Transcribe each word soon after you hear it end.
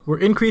We're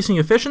increasing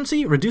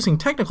efficiency, reducing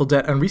technical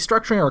debt, and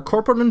restructuring our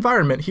corporate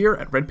environment here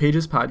at Red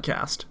Pages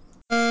Podcast.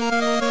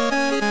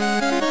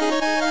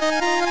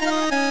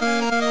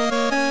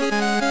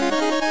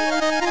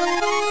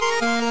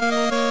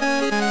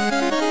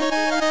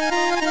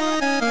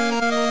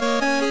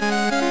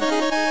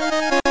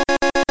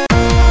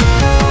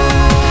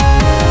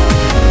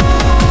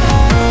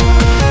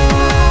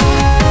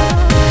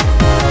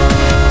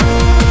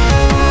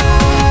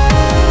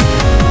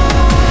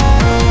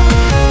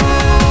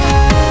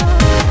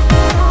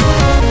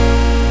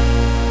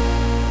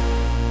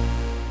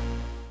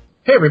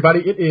 Hey everybody,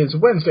 it is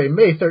Wednesday,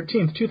 May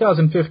 13th,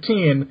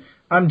 2015.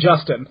 I'm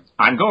Justin.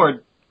 I'm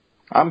Gord.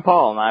 I'm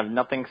Paul, and I have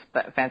nothing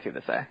fancy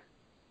to say.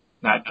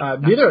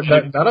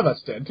 None of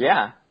us did.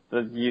 Yeah,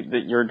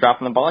 you're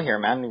dropping the ball here,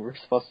 man. We're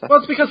supposed to... Well,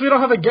 it's because we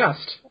don't have a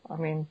guest. I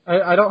mean...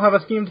 I don't have a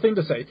themed thing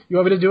to say. You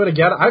want me to do it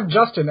again? I'm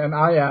Justin, and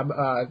I am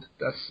a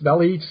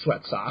smelly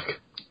sweat sock.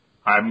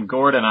 I'm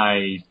Gord, and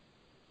I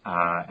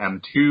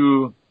am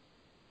two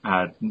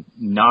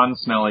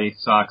non-smelly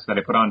socks that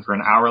I put on for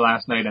an hour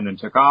last night and then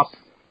took off.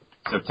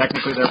 So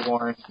technically they're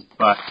worn,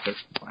 but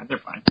they're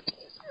fine.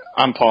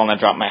 I'm Paul, and I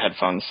dropped my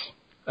headphones.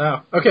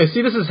 Oh, okay.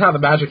 See, this is how the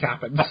magic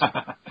happens.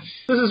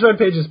 This is Red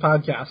Pages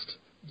Podcast.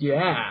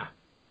 Yeah.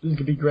 This is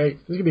going to be great.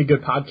 This is going to be a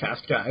good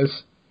podcast,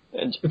 guys.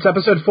 It's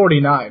episode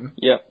 49.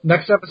 Yep.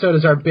 Next episode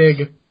is our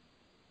big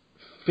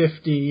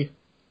 50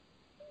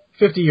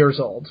 years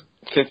old.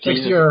 50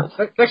 years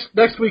old.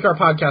 Next week our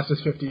podcast is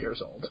 50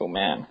 years old. Oh,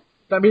 man.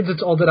 That means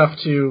it's old enough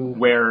to...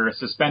 wear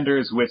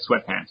suspenders with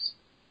sweatpants.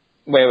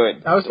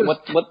 Wait.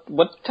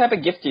 What type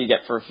of gift do you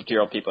get for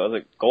 50-year-old people?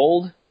 Is it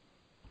gold?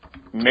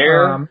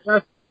 Mirror?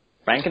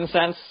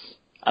 Frankincense?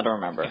 I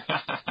don't remember.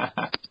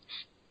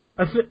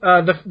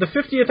 The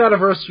 50th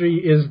anniversary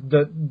is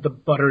the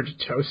buttered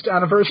toast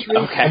anniversary.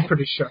 Okay. I'm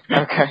pretty sure.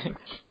 Okay.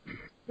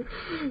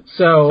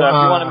 So if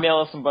you want to mail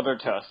us some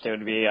buttered toast, it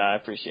would be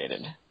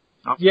appreciated.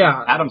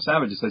 Yeah. Adam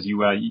Savage says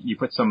you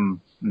put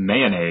some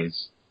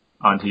mayonnaise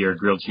onto your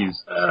grilled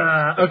cheese.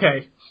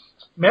 Okay.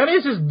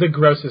 Mayonnaise is the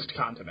grossest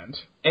condiment.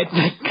 Yep,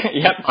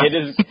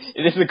 it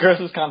is the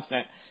grossest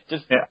continent.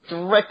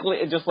 Directly,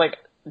 just like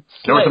North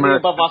slightly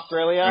America, above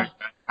Australia.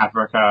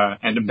 Africa,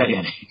 and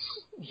mayonnaise.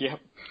 Yep.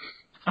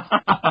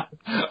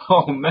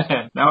 Oh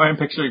man! Now I'm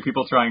picturing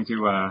people trying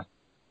to.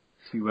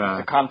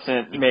 The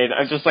continent made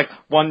just like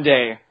one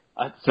day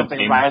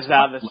something rises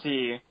out of the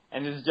sea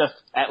and it's just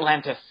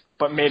Atlantis,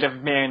 but made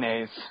of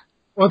mayonnaise.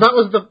 Well, that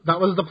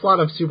was the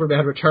plot of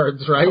Superman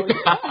Returns, right?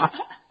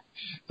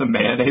 The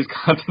mayonnaise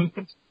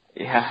continent.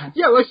 Yeah.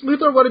 Yeah, Lex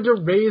Luthor wanted to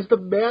raise the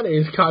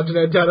mayonnaise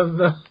continent out of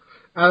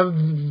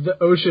the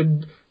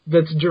ocean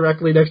that's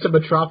directly next to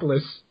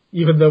Metropolis,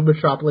 even though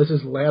Metropolis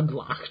is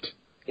landlocked.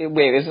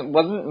 Wait,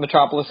 wasn't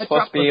Metropolis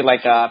supposed to be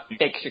like a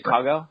fake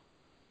Chicago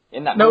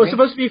in that movie? No, it's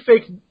supposed to be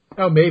fake.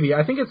 Oh, maybe.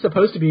 I think it's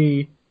supposed to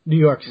be New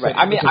York City. Right.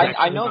 I mean,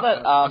 I know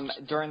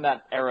that during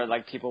that era,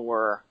 like people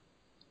were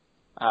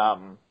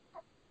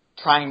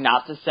trying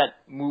not to set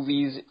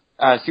movies.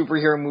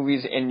 Superhero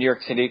movies in New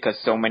York City because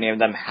so many of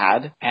them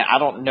had, and I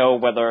don't know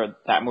whether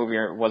that movie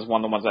was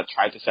one of the ones that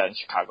tried to set in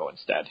Chicago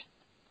instead.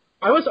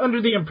 I was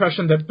under the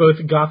impression that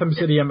both Gotham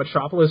City and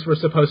Metropolis were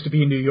supposed to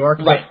be New York,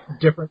 right? But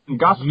different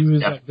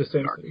views of the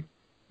same city.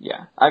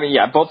 Yeah, I mean,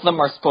 yeah, both of them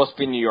are supposed to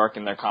be New York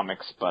in their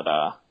comics, but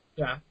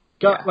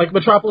like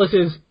Metropolis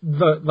is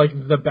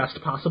the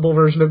best possible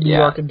version of New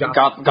York, and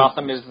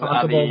Gotham is the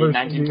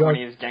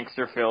 1920s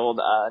gangster-filled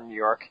New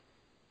York.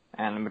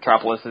 And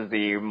Metropolis is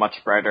the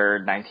much brighter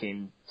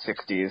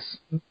 1960s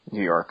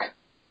New York.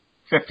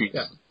 50s.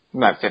 Yeah.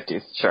 Not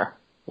 50s, sure.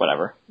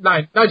 Whatever.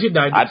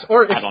 1990s.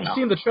 Or if don't know. You've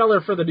seen the trailer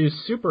for the new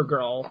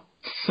Supergirl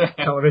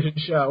television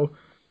show,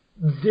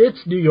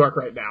 it's New York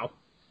right now.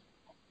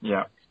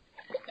 Yeah.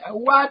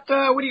 What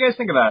do you guys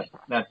think about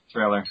that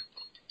trailer?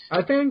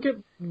 I think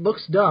it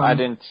looks dumb. I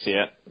didn't see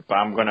it, but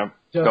I'm going to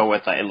go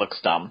with it looks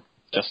dumb,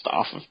 just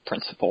off of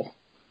principle.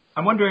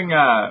 I'm wondering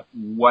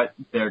what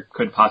there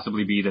could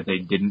possibly be that they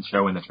didn't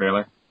show in the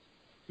trailer.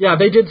 Yeah,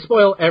 they did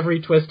spoil every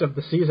twist of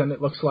the season,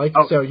 it looks like,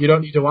 so you don't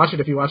need to watch it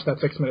if you watch that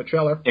 6-minute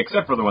trailer.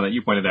 Except for the one that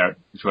you pointed out,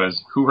 which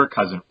was who her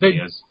cousin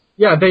is.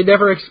 Yeah, they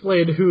never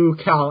explained who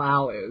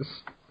Kal-El is.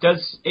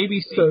 Does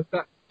ABC... So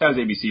that was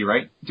ABC,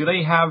 right? Do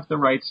they have the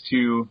rights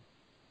to...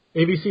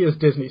 ABC is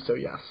Disney, so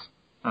yes.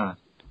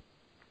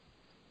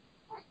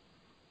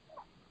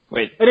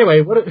 Wait. Anyway,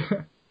 what...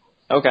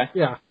 Okay.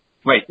 Yeah.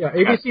 Wait. Yeah,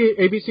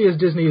 ABC is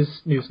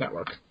Disney's news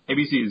network.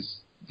 ABC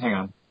is... Hang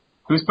on.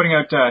 Who's putting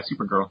out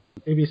Supergirl?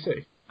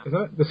 ABC. Is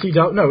that the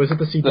CW? No, is it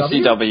the CW? The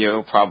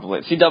CW,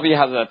 probably. CW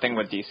has a thing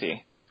with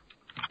DC.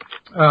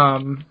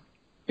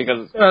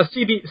 Because...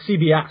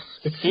 CBS.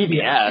 It's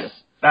CBS?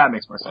 That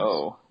makes more sense.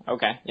 Oh,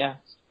 okay, yeah.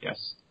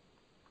 Yes.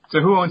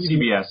 So who owns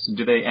CBS?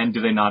 Do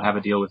they not have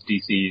a deal with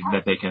DC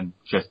that they can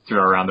just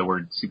throw around the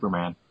word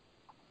Superman?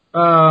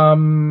 I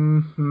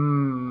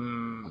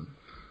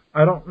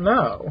don't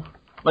know.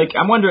 Like,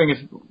 I'm wondering if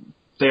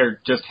they're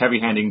just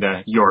heavy-handing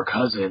your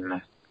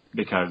cousin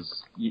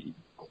because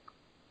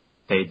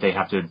they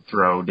have to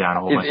throw down a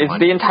whole bunch of Is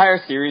money. the entire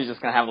series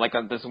just going to have like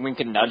this wink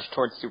and nudge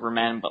towards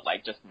Superman, but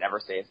like just never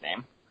say his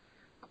name?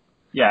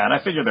 Yeah, and I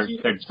figure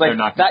they're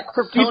not. That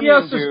Kryptonian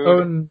CBS dude. is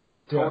owned.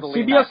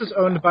 Totally CBS is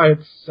owned by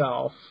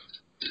itself.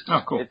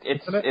 Oh, cool.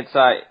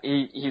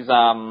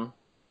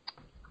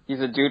 He's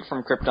a dude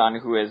from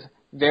Krypton who is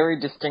very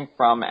distinct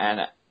from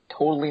and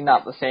totally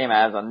not the same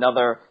as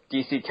another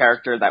DC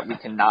character that we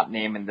cannot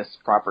name in this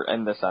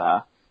franchise.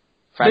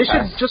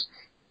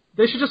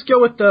 They should just go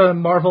with the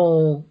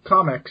Marvel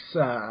Comics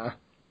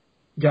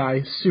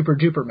guy, Super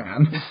Duper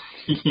Man.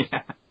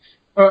 Yeah.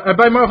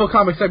 By Marvel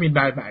Comics, I mean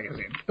Mad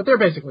Magazine, but they're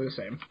basically the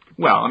same.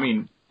 Well, I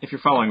mean, if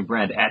you're following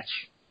Brand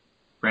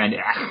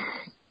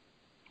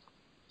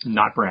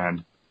not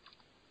Brand.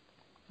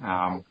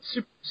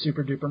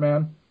 Super Duper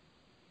Man.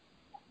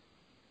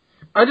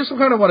 I just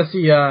kind of want to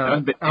see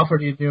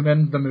Alfred E.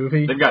 Newman, the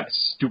movie. They've got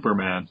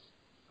Superman.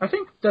 I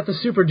think that the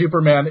Super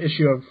Duper Man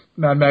issue of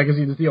Mad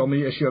Magazine is the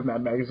only issue of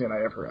Mad Magazine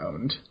I ever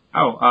owned.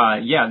 Oh,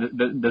 yeah,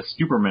 the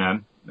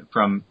Superman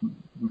from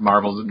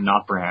Marvel's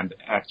Not Brand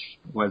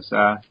was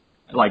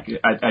like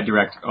a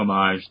direct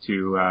homage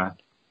to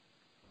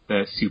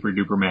the Super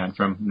Duper Man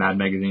from Mad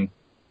Magazine.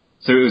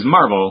 So it was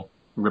Marvel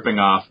ripping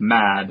off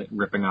Mad,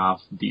 ripping off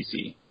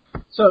DC.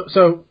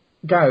 So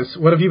guys,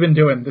 what have you been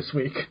doing this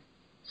week?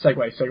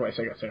 Segue.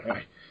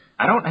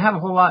 I don't have a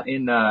whole lot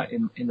in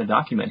the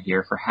document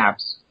here,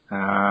 perhaps.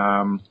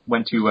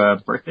 Went to a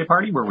birthday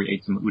party where we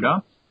ate some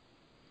udon.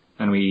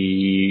 Then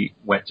we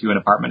went to an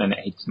apartment and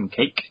ate some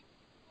cake.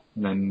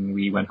 And then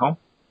we went home.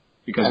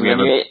 Because and then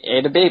you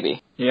ate a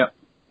baby. Yep.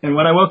 And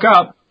when I woke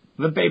up,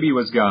 the baby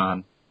was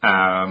gone.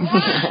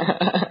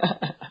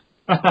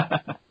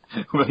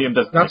 William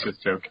doesn't like this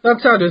joke.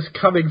 That sound is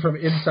coming from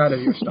inside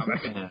of your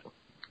stomach.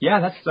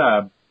 Yeah, that's,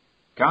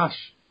 gosh.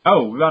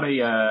 Oh, we got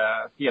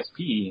a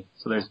PSP,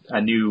 so there's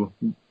a new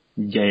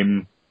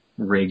game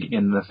rig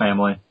in the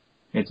family.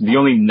 It's the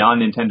only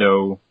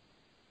non-Nintendo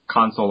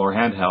console or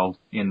handheld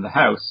in the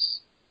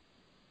house,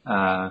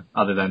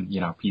 other than,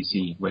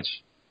 PC,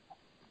 which...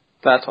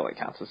 That totally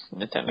counts as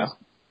Nintendo.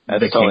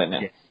 It's a totally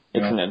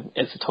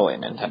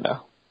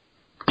Nintendo.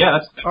 Yeah,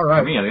 that's all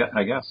right. For me,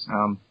 I guess.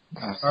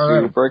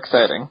 Super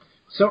exciting.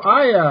 So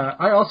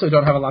I also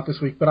don't have a lot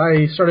this week, but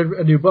I started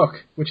a new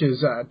book, which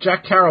is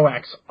Jack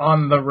Kerouac's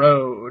On the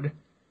Road.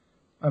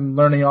 I'm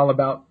learning all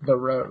about the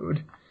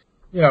road.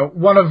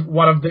 One of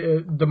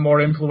the more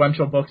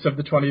influential books of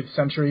the 20th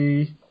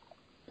century,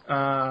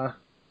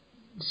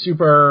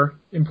 super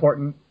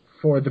important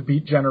for the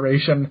Beat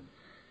generation.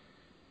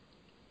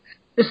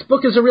 This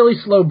book is a really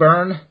slow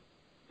burn.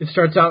 It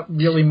starts out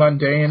really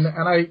mundane,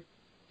 and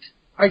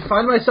I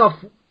find myself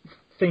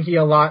thinking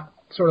a lot,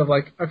 sort of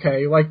like,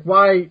 okay, like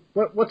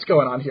what's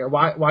going on here?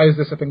 Why is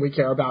this a thing we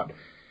care about?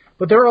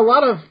 But there are a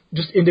lot of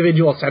just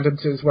individual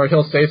sentences where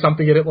he'll say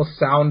something and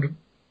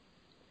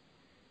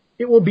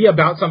it will be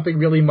about something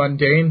really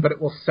mundane, but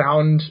it will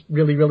sound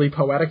really, really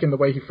poetic in the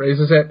way he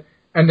phrases it,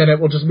 and then it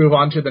will just move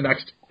on to the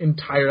next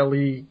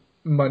entirely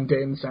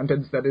mundane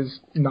sentence that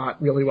is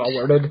not really well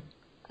worded.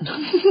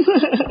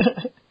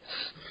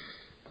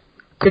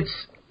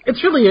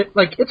 It's really,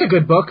 like, it's a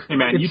good book. Hey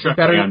man, it's you tried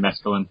to on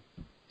mescaline.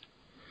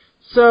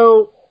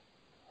 So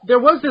there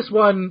was this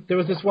one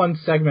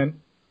segment.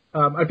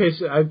 I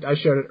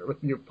shared it with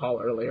you, Paul,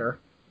 earlier.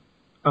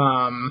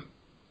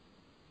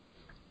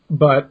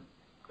 But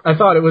I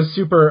thought it was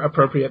super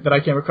appropriate that I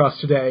came across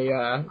today,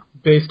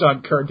 based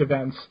on current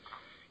events,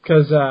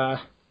 because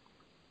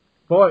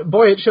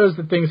boy, it shows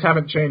that things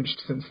haven't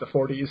changed since the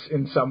 40s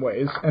in some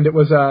ways. And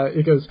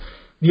it goes,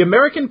 the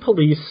American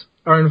police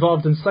are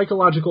involved in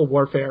psychological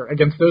warfare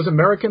against those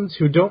Americans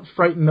who don't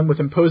frighten them with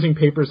imposing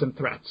papers and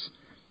threats.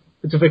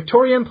 It's a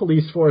Victorian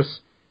police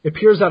force. It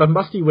peers out of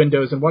musty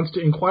windows and wants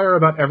to inquire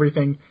about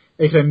everything,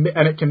 and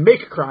it can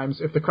make crimes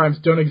if the crimes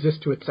don't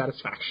exist to its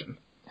satisfaction.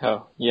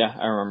 Oh, yeah,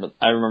 I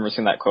remember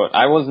seeing that quote.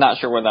 I was not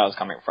sure where that was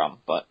coming from,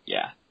 but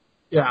yeah.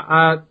 Yeah,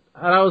 and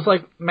I was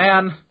like,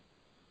 man,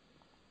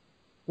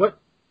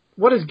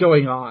 what is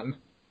going on?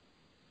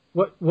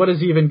 What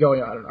is even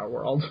going on in our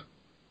world?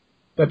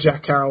 That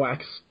Jack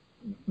Kerouac's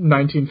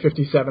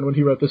 1957, when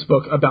he wrote this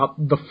book about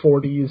the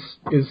 40s,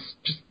 is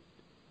just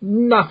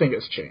nothing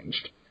has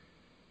changed.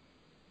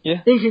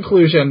 Yeah. In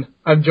conclusion,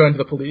 I've joined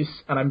the police,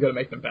 and I'm going to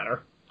make them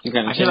better. You're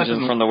going to change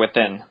them from the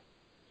within.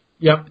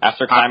 Yep.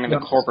 After climbing the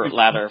corporate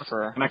ladder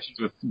for... Connections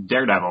with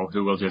Daredevil,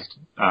 who will just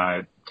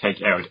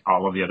take out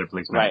all of the other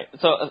policemen. Right.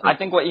 So I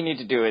think what you need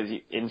to do is,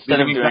 instead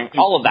of doing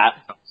all of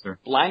that,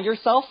 blind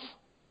yourself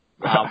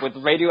with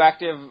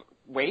radioactive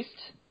waste,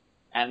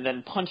 and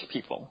then punch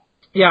people.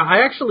 Yeah,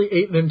 I actually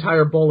ate an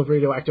entire bowl of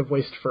radioactive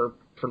waste for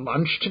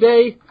lunch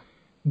today,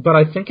 but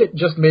I think it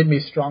just made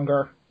me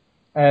stronger.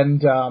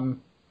 And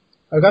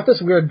I've got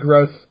this weird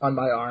growth on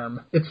my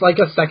arm. It's like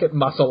a second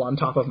muscle on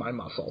top of my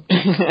muscle.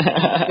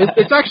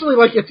 It's actually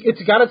like,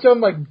 it's got its own,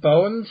 like,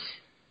 bones.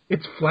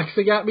 It's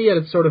flexing at me,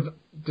 and it's sort of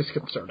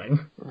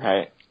disconcerting.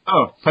 Right.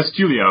 Oh,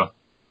 Pestulio.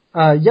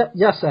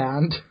 Yes,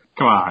 and?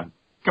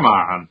 Come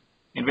on.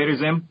 Invader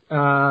Zim?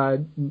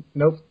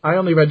 Nope. I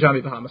only read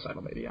Johnny the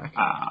Homicidal Maniac.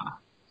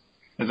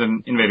 There's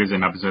an Invader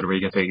Zim episode where he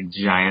gets a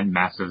giant,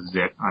 massive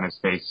zit on his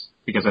face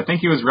because I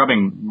think he was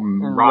rubbing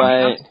raw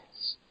Right.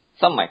 nuts.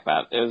 Something like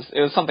that. It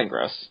was something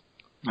gross.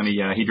 And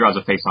he draws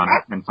a face on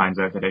it and finds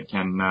out that it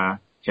can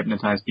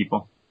hypnotize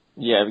people.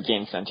 Yeah,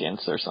 gain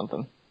sentience or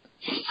something.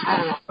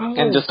 Oh,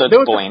 And just starts there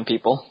was bullying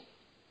people.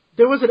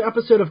 There was an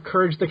episode of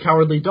Courage the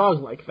Cowardly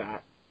Dog like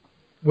that,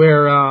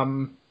 where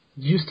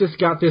Eustace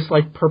got this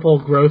like purple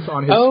growth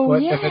on his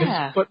foot, and then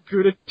his foot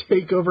grew to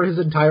take over his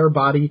entire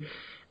body,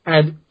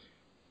 and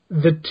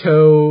the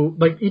toe,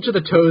 like each of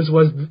the toes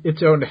was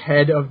its own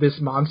head of this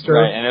monster.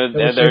 Right, and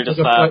they're just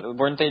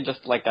weren't they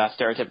just like a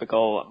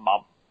stereotypical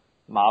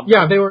mob?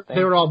 Yeah, they were. thing?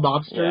 They were all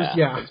mobsters.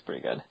 Yeah, It's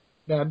pretty good.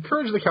 Yeah,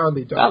 Courage the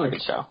Cowardly Dog. That was a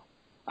good show.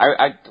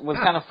 I was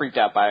kind of freaked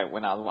out by it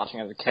when I was watching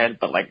as a kid,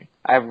 but like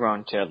I've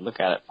grown to look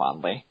at it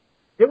fondly.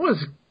 It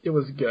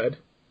was good.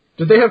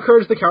 Did they have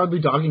Courage the Cowardly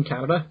Dog in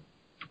Canada?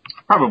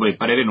 Probably,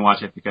 but I didn't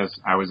watch it because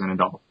I was an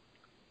adult.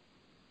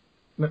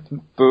 Boo!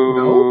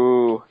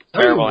 No?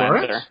 Terrible No,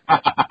 you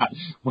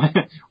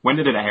answer. When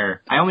did it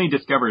air? I only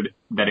discovered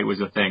that it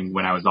was a thing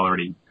when I was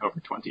already over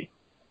 20.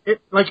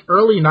 Like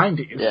early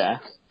 90s. Yeah.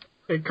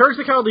 Courage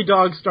the Cowardly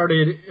Dog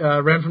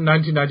ran from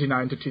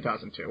 1999 to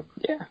 2002.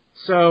 Yeah.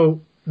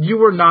 So you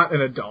were not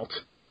an adult.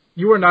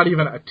 You were not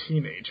even a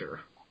teenager.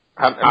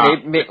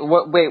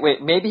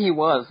 Wait. Maybe he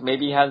was.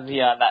 Maybe he has the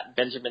that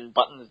Benjamin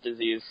Button's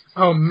disease.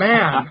 Oh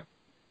man.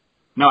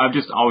 No, I've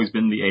just always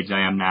been the age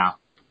I am now.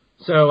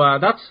 So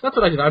that's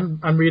what I did.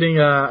 I'm reading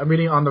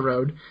On the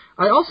Road.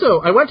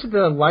 I went to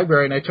the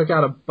library and I took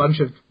out a bunch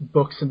of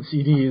books and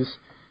CDs.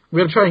 We're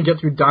gonna try and get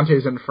through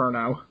Dante's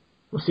Inferno.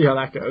 We'll see how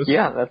that goes.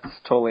 Yeah, that's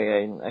totally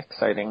an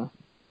exciting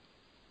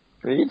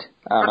read.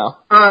 I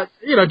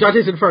don't know.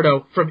 Dante's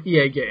Inferno from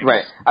EA Games.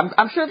 Right.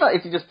 I'm sure that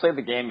if you just play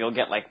the game, you'll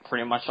get like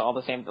pretty much all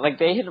the same. Like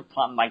they hit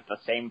upon like the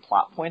same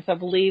plot points, I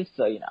believe.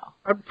 So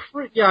I'm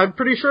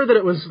pretty sure that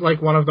it was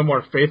like one of the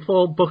more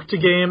faithful book to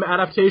game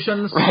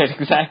adaptations. Right.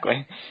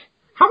 Exactly.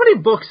 How many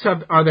books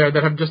are there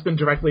that have just been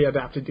directly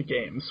adapted to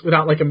games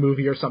without like a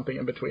movie or something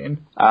in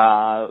between?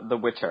 The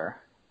Witcher.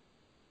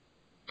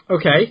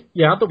 Okay,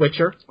 yeah, The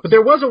Witcher. But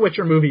there was a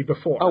Witcher movie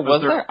before. Oh,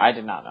 was there? I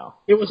did not know.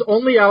 It was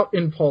only out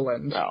in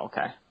Poland. Oh,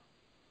 okay.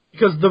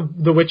 Because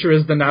the Witcher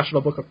is the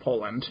national book of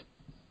Poland.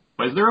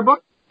 Was there a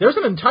book? There's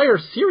an entire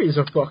series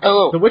of books.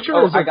 Oh, The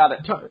Witcher is I got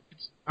it.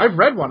 I've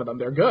read one of them.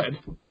 They're good.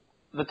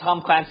 The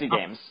Tom Clancy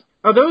games.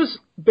 Are those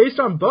based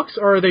on books,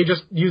 or are they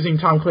just using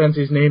Tom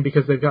Clancy's name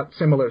because they've got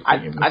similar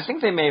themes? I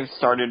think they may have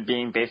started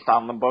being based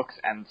on the books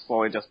and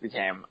slowly just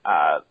became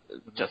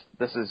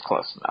this is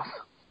close enough.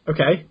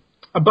 Okay.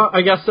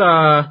 I guess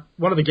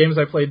one of the games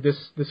I played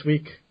this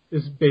week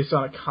is based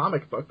on a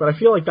comic book, but I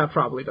feel like that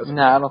probably doesn't.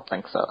 No, I don't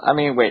think so. I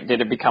mean, wait,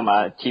 did it become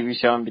a TV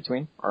show in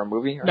between or a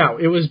movie? Or No,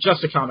 it was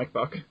just a comic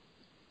book.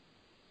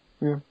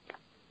 Yeah.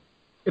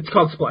 It's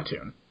called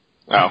Splatoon.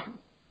 Oh.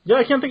 Yeah,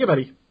 I can't think of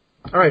any.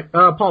 All right,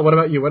 Paul, what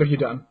about you? What have you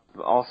done?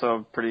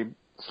 Also, pretty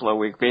slow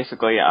week.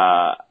 Basically,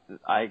 I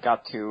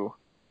got to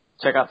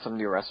check out some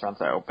new restaurants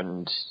that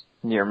opened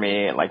near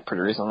me, like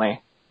pretty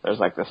recently. There's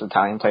like this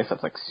Italian place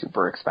that's like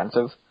super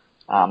expensive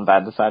that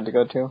I decided to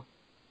go to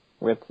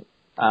with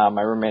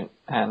my roommate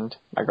and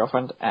my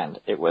girlfriend, and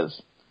it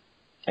was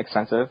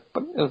expensive,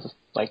 but it was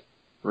like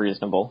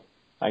reasonable,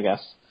 I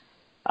guess.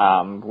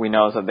 We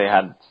know that they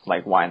had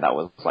like wine that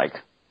was like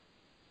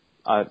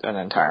an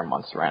entire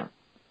month's rent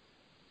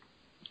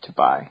to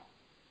buy,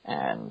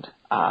 and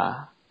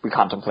we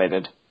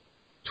contemplated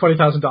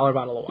 $20,000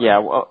 bottle of wine. Yeah,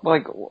 well,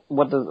 like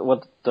what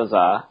does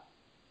a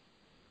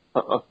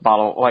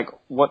bottle like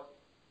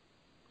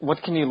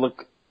what can you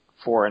look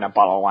for in a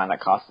bottle of wine that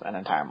costs an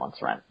entire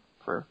month's rent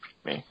for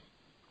me?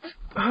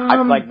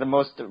 Like the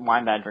most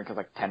wine that I drink is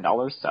like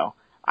 $10, so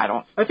I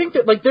don't. I think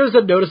that like there's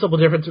a noticeable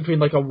difference between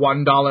like a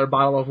 $1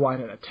 bottle of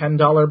wine and a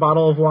 $10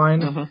 bottle of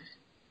wine. Mm-hmm.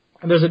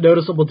 And there's a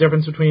noticeable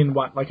difference between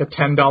like a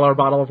 $10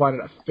 bottle of wine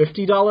and a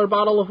 $50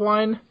 bottle of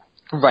wine.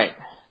 Right.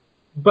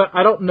 But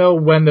I don't know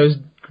when those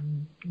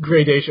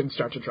gradations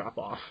start to drop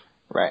off.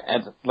 Right.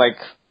 And like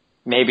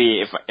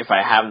maybe if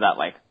I have that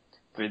like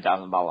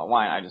 $3,000 bottle of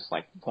wine, I just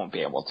like won't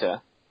be able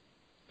to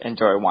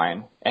enjoy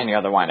any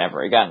other wine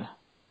ever again.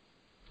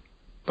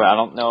 But I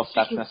don't know if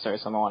that's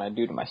necessarily something I want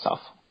to do to myself.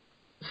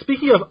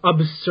 Speaking of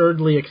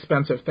absurdly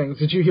expensive things,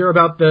 did you hear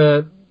about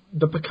the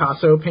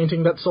Picasso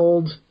painting that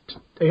sold,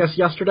 I guess,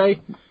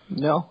 yesterday?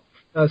 No.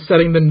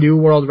 Setting the new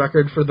world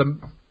record for the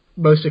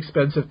most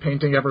expensive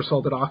painting ever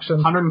sold at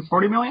auction.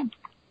 $140 million?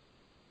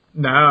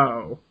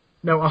 No,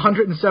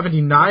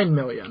 $179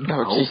 million.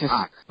 Oh, Jesus.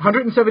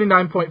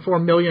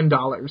 $179.4 million.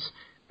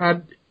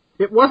 And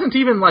it wasn't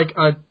even like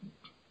a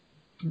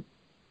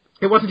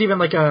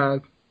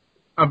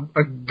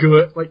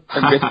good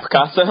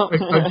Picasso. a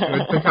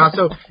good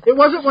Picasso. It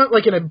wasn't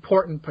like an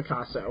important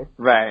Picasso.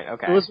 Right.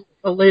 Okay. It was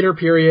a later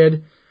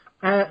period.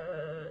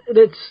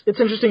 It's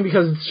interesting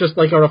because it's just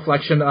like a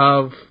reflection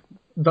of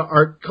the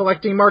art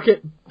collecting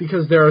market,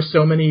 because there are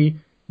so many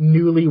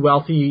newly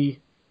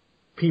wealthy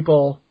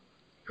people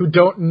who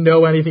don't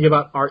know anything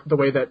about art the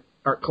way that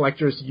art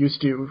collectors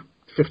used to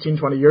 15,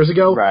 20 years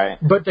ago. Right.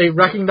 But they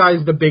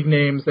recognize the big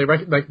names.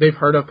 They've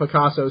heard of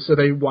Picasso, so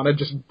they want to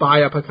just buy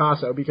a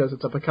Picasso because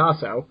it's a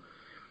Picasso.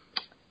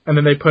 And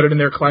then they put it in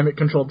their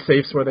climate-controlled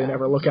safes where they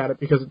never look at it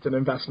because it's an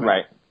investment.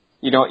 Right.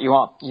 You know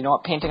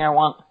what painting I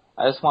want?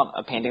 I just want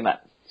a painting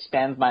that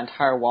spans my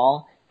entire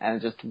wall and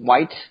is just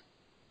white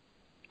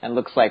and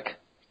looks like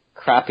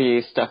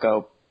crappy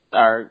stucco,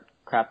 or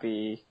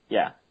crappy,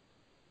 yeah.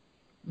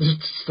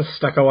 Just a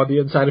stucco on the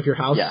inside of your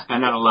house? Yeah.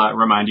 And that'll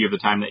remind you of the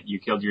time that you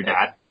killed your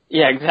dad.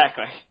 Yeah,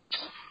 exactly.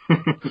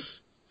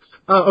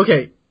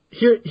 Okay.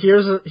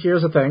 Here's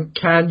a thing.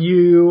 Can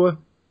you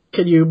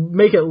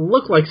make it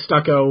look like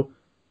stucco,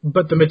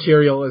 but the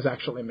material is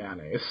actually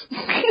mayonnaise?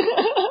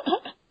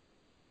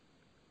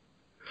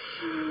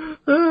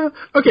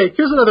 Okay,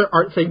 here's another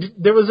art thing.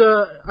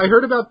 I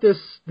heard about this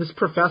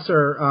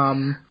professor,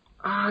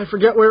 I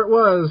forget where it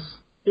was.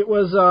 It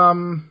was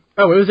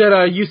at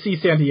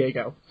UC San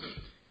Diego.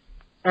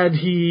 And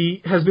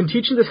he has been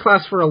teaching this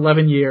class for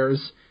 11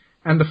 years,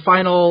 and the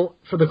final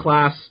for the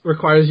class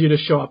requires you to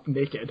show up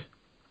naked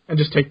and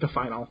just take the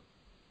final.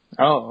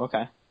 Oh,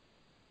 okay.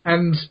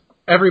 And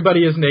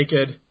everybody is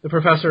naked. The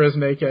professor is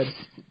naked.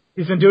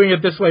 He's been doing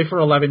it this way for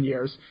 11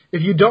 years.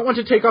 If you don't want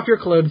to take off your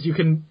clothes, you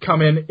can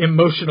come in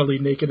emotionally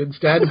naked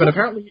instead. But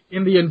apparently,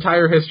 in the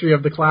entire history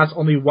of the class,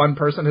 only one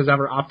person has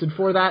ever opted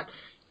for that.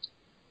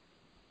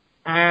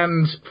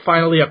 And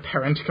finally, a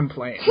parent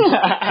complained. So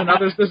now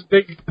there's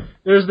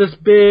this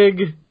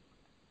big,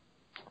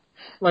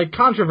 like,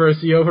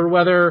 controversy over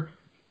whether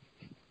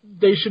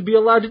they should be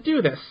allowed to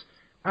do this.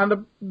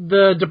 And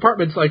the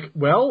department's like,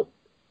 well,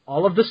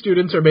 all of the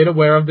students are made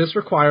aware of this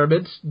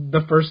requirement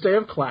the first day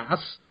of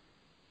class.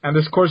 And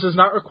this course is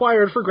not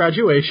required for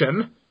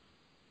graduation.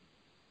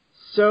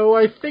 So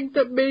I think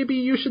that maybe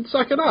you should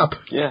suck it up.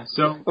 Yeah.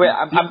 So wait,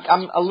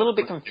 I'm a little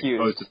bit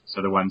confused.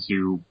 So the ones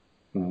who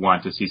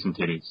want to see some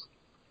titties.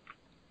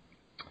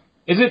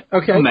 Is it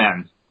okay? A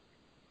man?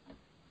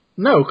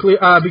 No,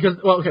 because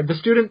the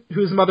student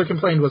whose mother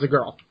complained was a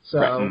girl. So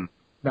right.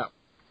 No.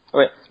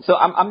 Wait, so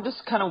I'm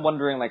just kind of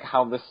wondering like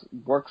how this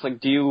works. Like,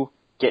 do you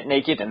get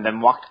naked and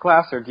then walk to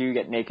class, or do you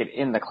get naked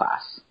in the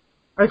class?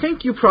 I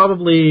think you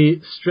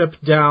probably strip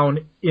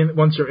down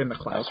once you're in the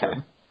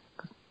classroom.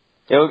 Okay.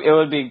 It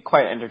would be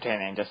quite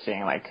entertaining just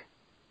seeing like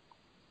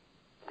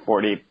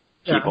 40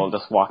 people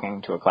just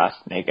walking to a class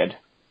naked.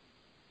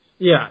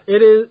 Yeah,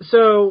 it is.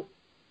 So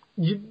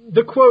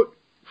the quote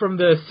from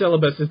the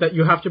syllabus is that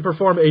you have to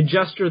perform a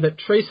gesture that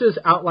traces,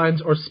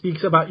 outlines, or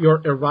speaks about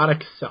your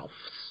erotic selves,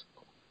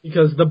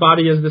 because the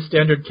body is the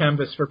standard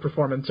canvas for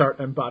performance art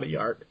and body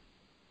art.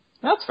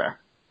 That's fair.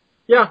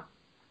 Yeah.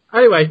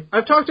 Anyway,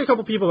 I've talked to a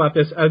couple people about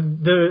this,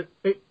 and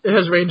it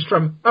has ranged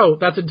from, oh,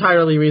 that's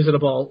entirely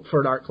reasonable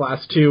for an art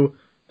class, to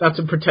that's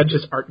some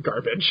pretentious art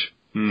garbage.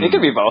 It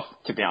could be both,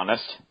 to be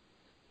honest.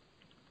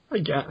 I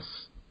guess.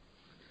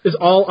 Is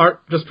all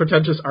art just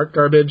pretentious art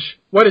garbage?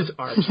 What is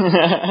art?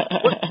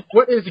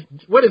 what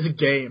is a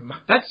game?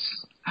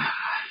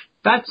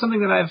 That's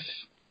something that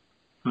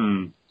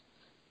I've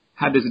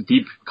had this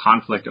deep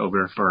conflict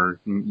over for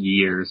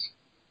years.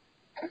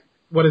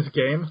 What is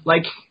game?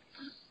 Like,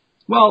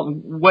 well,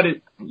 what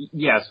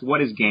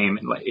is game?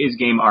 Is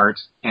game art,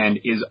 and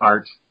is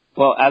art?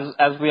 Well,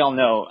 as we all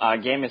know,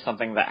 game is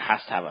something that has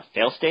to have a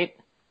fail state.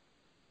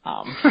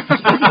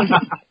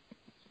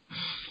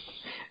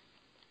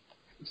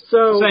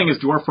 So saying is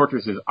Dwarf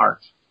Fortress is art.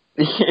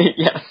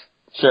 Yes,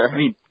 sure. I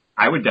mean,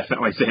 I would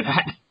definitely say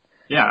that.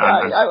 Yeah,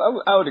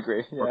 I would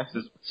agree. Yeah.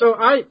 So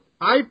I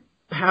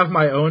have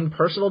my own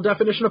personal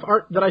definition of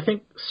art that I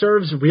think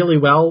serves really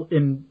well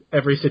in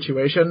every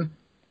situation,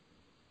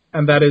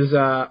 and that is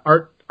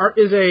art. Art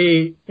is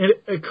a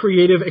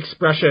creative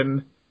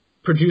expression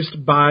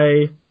produced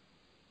by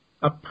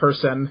a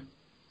person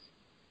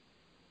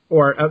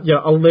or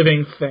a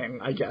living thing,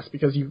 I guess,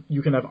 because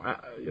you can have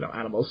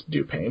animals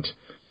do paint.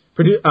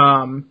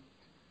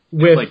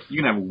 With like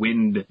you can have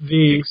wind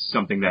fix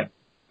something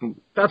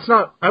that's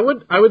not. I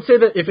would say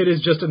that if it is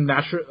just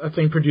a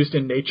thing produced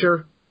in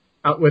nature,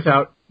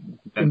 without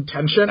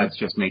intention, that's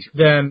just nature.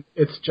 Then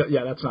it's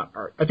that's not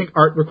art. I think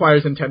art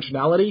requires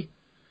intentionality.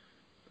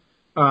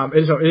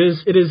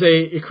 It is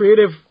a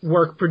creative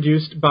work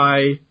produced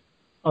by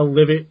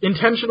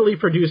intentionally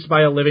produced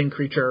by a living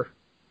creature,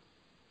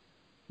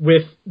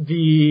 with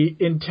the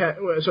intent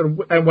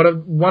and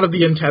one of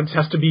the intents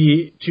has to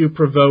be to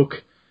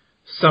provoke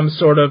some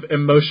sort of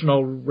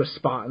emotional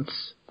response.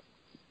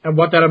 And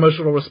what that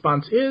emotional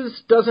response is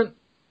doesn't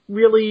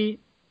really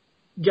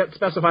get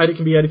specified. It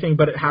can be anything,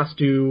 but it has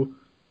to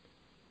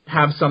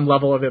have some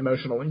level of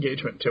emotional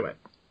engagement to it.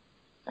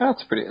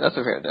 That's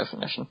a fair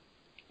definition.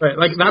 Right,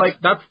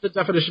 that's the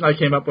definition I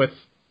came up with.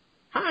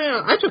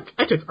 I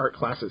took art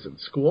classes in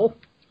school.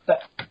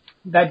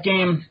 That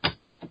game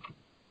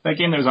that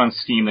was on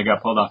Steam that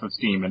got pulled off of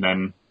Steam, and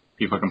then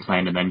people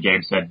complained, and then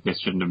Gabe said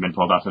this shouldn't have been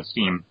pulled off of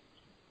Steam.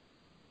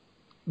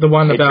 The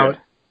one about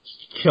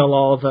kill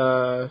all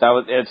the...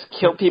 It's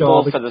kill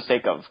people for the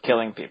sake of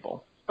killing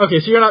people. Okay,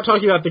 so you're not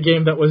talking about the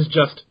game that was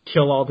just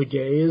kill all the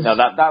gays? No,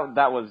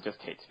 that was just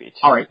hate speech.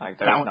 All right, like,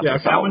 that one too.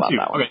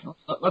 Okay,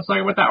 let's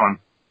talk about that one.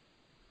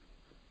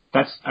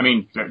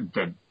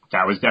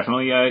 That was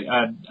definitely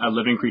a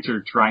living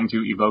creature trying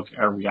to evoke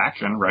a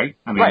reaction, right?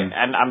 I mean, right,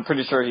 and I'm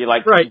pretty sure he did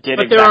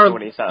but exactly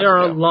what he said. There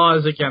are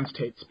laws against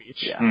hate speech.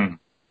 Yeah.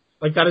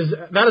 Like that is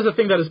a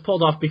thing that is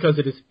pulled off because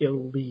it is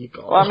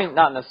illegal. Well, I mean,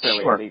 not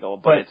necessarily Sure, illegal,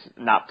 but it's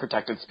not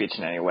protected speech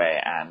in any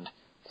way, and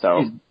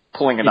so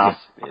pulling it off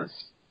is.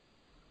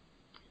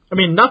 I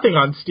mean, nothing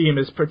on Steam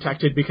is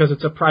protected because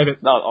it's a private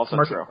also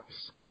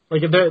marketplace. True.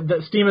 Like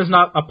the Steam is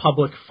not a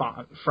public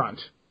font.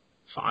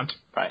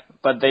 Right,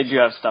 but they do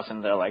have stuff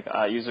in their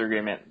user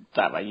agreement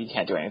that you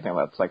can't do anything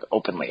that's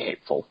openly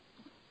hateful.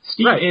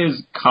 Steam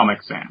is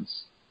Comic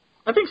Sans.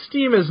 I think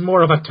Steam is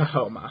more of a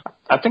Tahoma.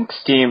 I think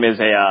Steam is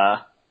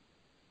a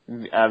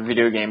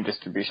video game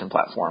distribution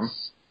platform.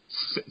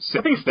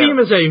 I think Steam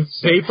is a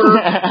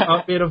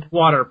vapor made of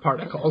water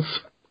particles.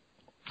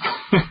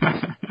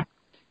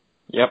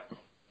 Yep,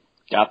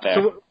 got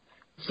there.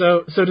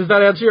 So does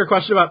that answer your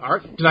question about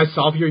art? Did I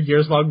solve your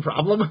years-long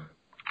problem?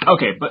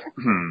 Okay, but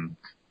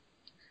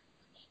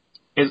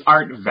is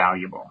art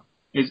valuable?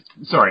 Is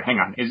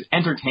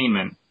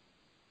entertainment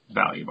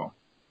valuable?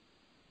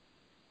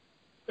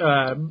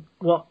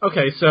 Well,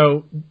 okay,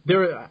 so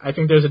I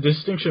think there's a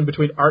distinction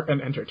between art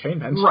and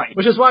entertainment. Right.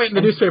 Which is why in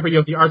the newspaper you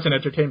have the arts and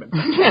entertainment.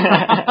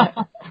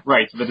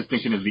 Right, so the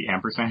distinction is the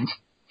ampersand.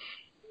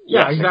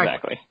 Yeah, yes,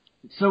 exactly.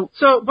 So,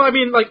 but I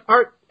mean,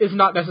 art is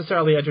not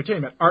necessarily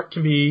entertainment. Art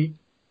can be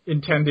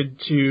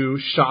intended to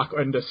shock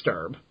and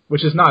disturb,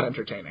 which is not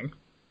entertaining.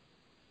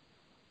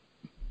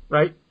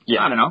 Right?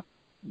 Yeah. I don't know.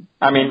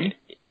 I mean,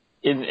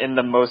 in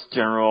the most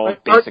general,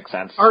 basic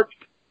sense.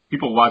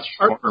 People watch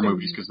horror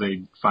movies because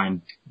they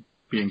find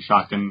being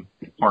shocked and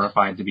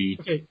horrified to be...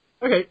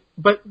 Okay,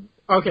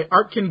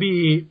 art can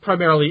be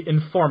primarily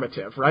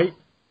informative, right?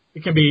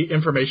 It can be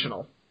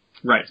informational.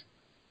 Right.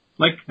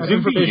 Like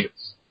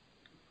Zumbinis.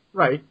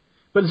 Right.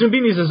 But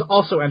Zumbinis is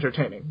also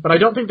entertaining. But I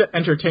don't think that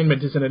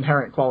entertainment is an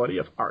inherent quality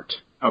of art.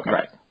 Okay.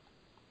 Right.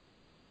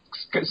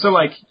 So,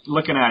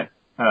 looking at...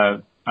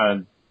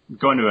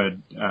 going to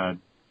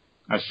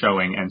a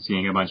showing and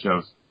seeing a bunch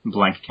of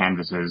blank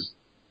canvases...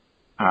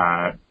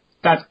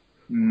 that's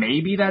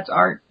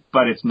art,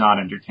 but it's not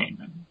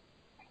entertainment.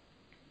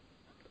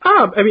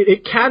 I mean,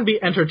 it can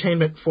be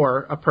entertainment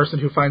for a person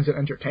who finds it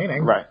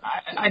entertaining. Right.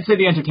 I'd say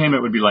the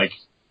entertainment would be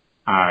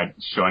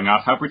showing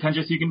off how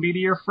pretentious you can be to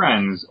your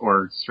friends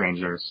or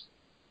strangers.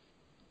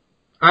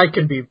 I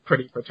can be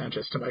pretty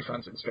pretentious to my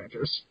friends and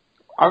strangers.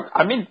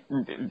 I mean,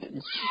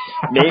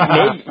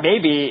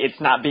 maybe it's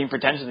not being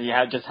pretentious. You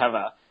just have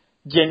a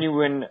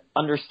genuine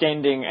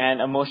understanding and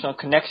emotional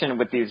connection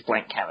with these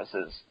blank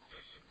canvases.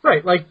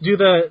 Right,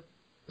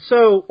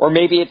 or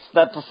maybe it's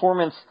the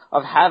performance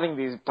of having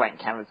these blank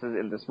canvases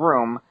in this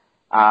room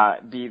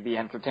be the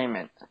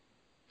entertainment.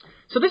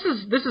 So this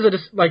is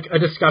a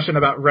discussion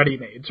about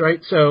ready-mades,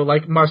 right? So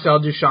Marcel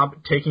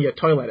Duchamp taking a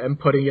toilet and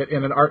putting it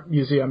in an art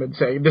museum and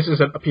saying, this is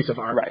a piece of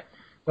art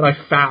that I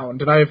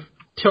found, and I've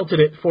tilted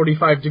it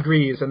 45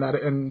 degrees,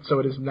 and so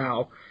it is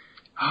now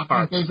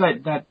art. There's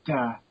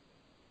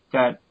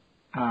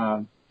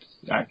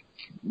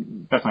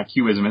that's not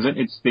cubism, is it?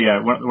 It's the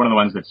one of the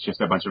ones that's just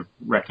a bunch of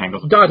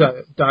rectangles.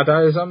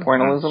 Dadaism?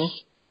 Pointillism?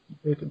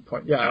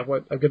 Yeah,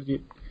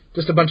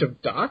 just a bunch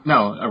of dots?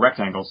 No,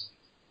 rectangles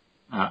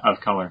of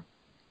color.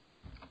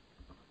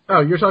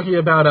 Oh, you're talking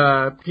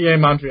about Pierre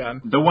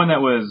Mondrian. The one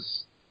that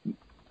was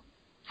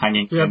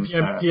hanging. Pierre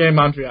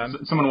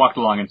Mondrian. Someone walked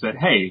along and said,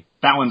 "Hey,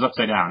 that one's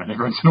upside down," and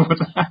everyone said,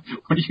 "What's that?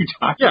 What are you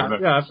talking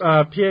about?"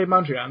 Yeah, Pierre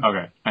Mondrian.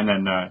 Okay, and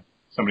then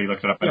somebody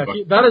looked it up in a book.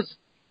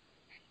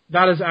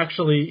 That is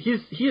actually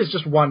he is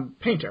just one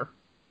painter.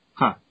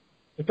 Huh.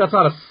 That's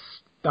not a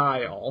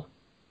style.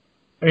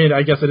 I mean,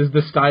 I guess it is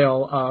the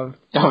style of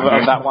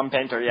that one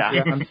painter, yeah.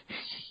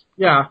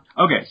 Yeah.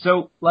 Okay,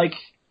 so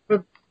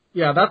but,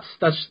 yeah,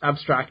 that's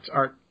abstract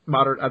art,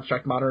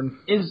 abstract modern.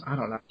 I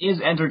don't know.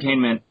 Is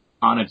entertainment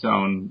on its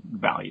own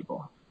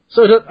valuable?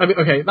 So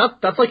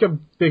that's a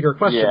bigger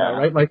question,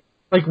 though, right?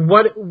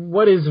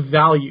 What is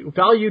value?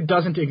 Value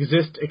doesn't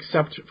exist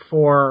except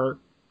for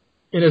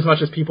in as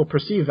much as people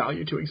perceive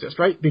value to exist,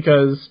 right?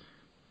 Because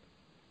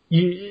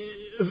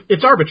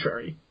it's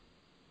arbitrary.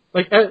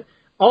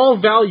 All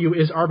value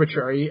is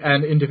arbitrary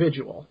and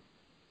individual.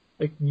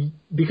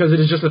 Because it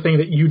is just a thing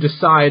that you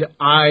decide,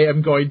 I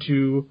am going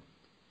to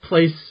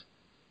place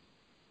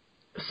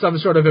some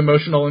sort of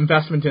emotional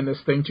investment in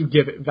this thing to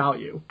give it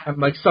value. And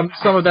some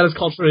of that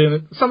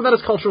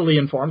is culturally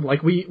informed.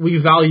 We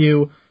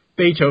value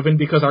Beethoven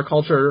because our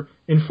culture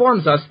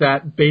informs us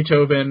that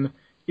Beethoven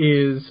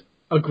is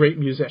a great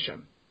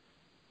musician.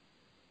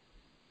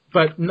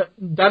 But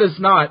that is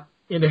not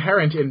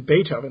inherent in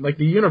Beethoven.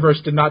 The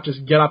universe did not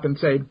just get up and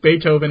say,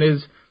 Beethoven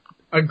is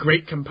a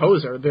great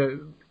composer.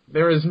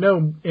 There is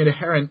no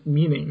inherent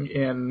meaning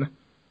in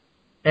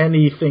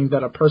anything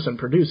that a person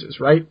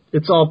produces, right?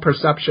 It's all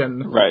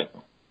perception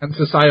and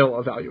societal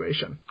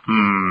evaluation.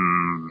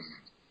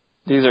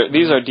 These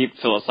are deep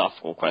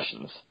philosophical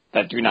questions.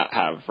 that do not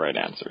have right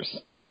answers.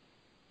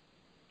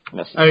 I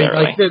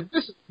Necessarily. mean,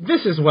 like,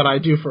 this is what I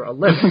do for a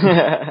living.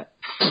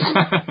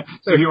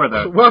 So you are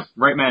the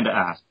right man to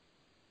ask.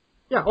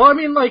 Yeah, well, I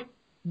mean, like,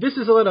 this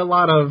is a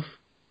lot of,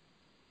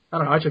 I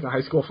don't know, I took a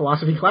high school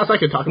philosophy class, I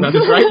could talk about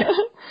this, right?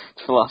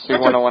 Philosophy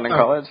 101 in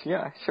college?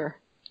 Yeah, sure.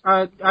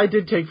 I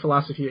did take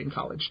philosophy in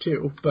college,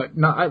 too, but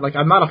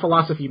I'm not a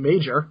philosophy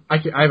major. I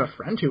have a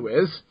friend who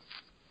is.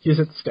 He's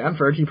at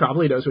Stanford, he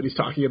probably knows what he's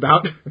talking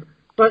about.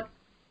 But,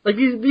 like,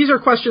 these are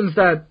questions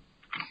that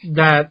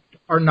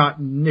are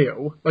not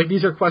new. Like,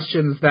 these are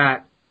questions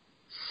that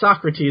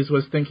Socrates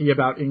was thinking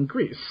about in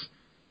Greece.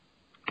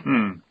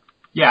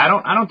 Yeah,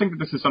 I don't think that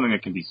this is something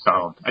that can be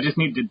solved. I just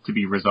need it to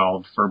be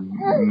resolved for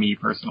me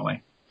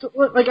personally. So,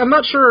 like, I'm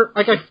not sure.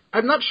 Like,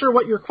 I'm not sure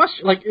what your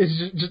question. Like,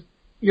 is just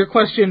your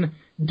question?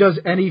 Does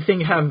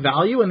anything have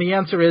value? And the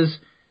answer is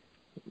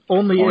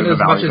only in as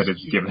much as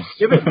it's given.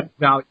 Given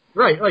value,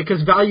 right? Like,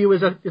 because value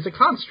is a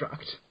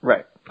construct.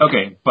 Right.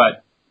 Okay,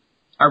 but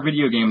are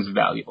video games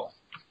valuable?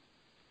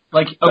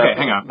 Like, okay,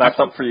 hang on. That's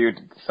up for you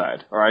to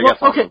decide. Or I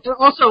guess. Okay.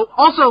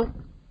 Also,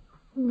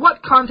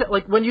 what content?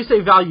 Like, when you say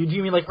value, do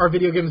you mean like are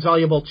video games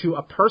valuable to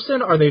a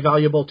person? Are they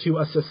valuable to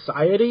a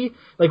society?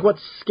 Like, what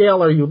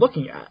scale are you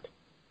looking at?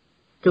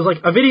 Because like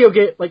a video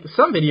game, like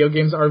some video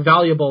games are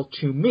valuable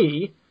to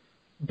me,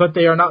 but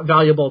they are not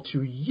valuable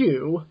to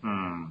you.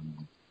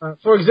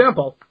 For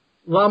example,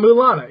 La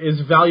Mulana is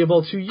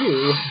valuable to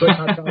you, but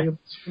not valuable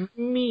to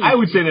me. I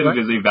would say that it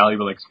is a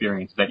valuable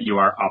experience that you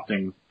are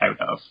opting out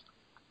of.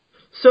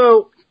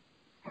 So,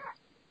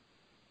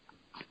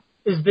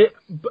 is the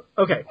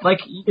okay? Like,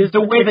 is the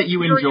way that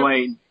you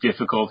enjoy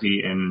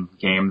difficulty in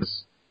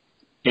games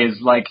is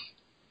like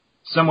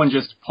someone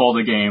just pulled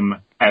a game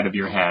out of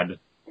your head,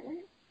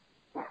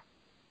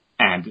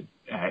 and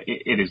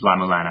it is La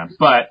Mulana.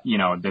 But you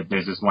know,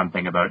 there's this one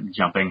thing about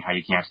jumping, how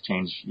you can't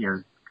change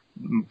your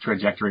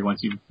trajectory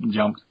once you've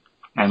jumped,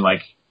 and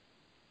like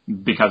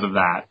because of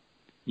that,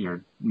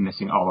 you're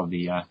missing all of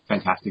the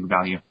fantastic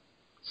value.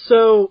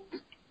 So.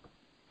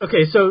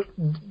 Okay, so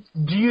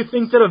do you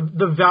think that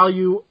the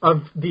value of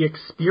the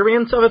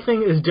experience of a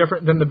thing is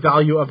different than the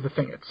value of the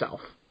thing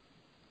itself?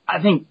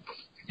 I think,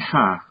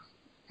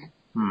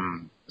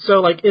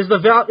 So, like, is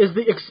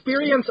the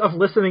experience of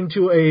listening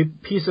to a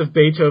piece of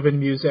Beethoven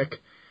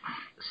music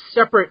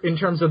separate in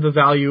terms of the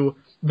value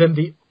than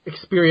the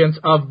experience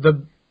of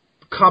the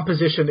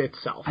composition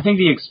itself? I think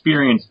the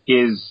experience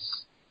is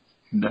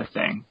the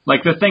thing.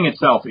 Like, the thing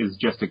itself is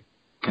just a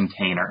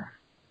container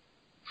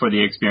for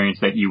the experience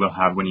that you will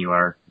have when you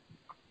are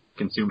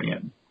consuming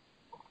it.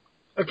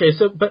 Okay,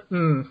 so but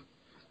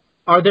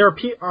are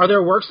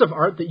there works of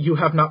art that you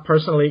have not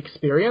personally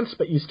experienced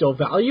but you still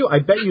value? I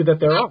bet you that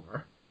there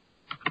are.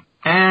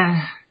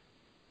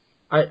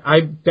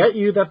 I bet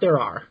you that there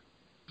are.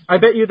 I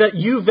bet you that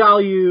you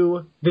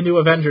value the new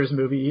Avengers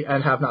movie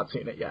and have not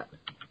seen it yet.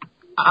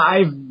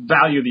 I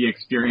value the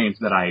experience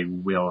that I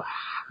will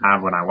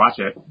have when I watch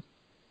it.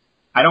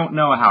 I don't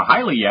know how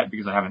highly yet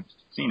because I haven't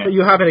seen it. But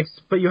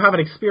you haven't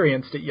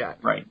experienced it yet.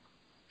 Right.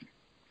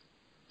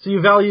 So you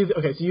value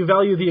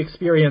the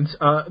experience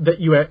that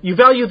you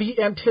value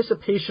the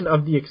anticipation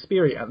of the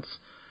experience,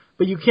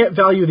 but you can't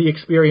value the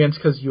experience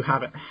because you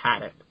haven't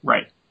had it.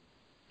 Right.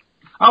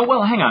 Oh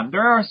well, hang on.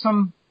 There are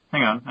some.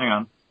 Hang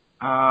on.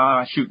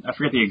 Shoot, I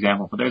forget the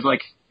example, but there's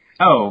like,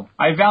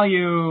 I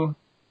value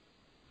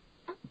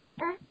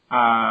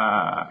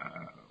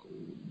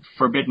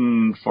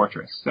Forbidden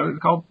Fortress. Is that what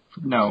it's called?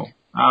 No.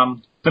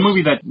 The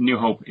movie that New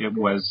Hope it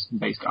was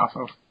based off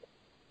of.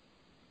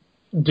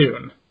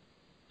 Dune.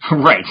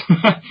 Right.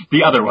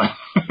 The other one.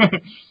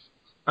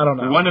 I don't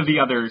know. One of the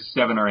other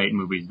 7 or 8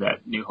 movies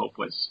that New Hope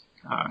was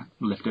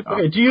lifted up.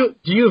 Okay, do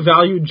you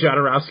value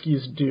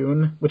Jodorowsky's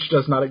Dune, which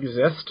does not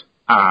exist?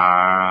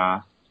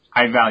 I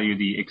value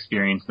the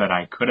experience that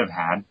I could have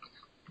had.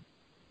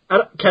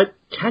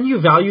 Can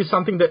you value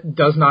something that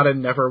does not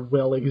and never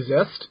will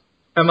exist?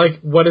 And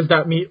like, what does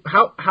that mean?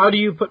 How do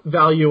you put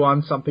value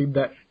on something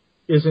that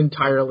is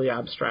entirely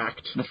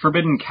abstract? The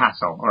Forbidden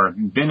Castle, or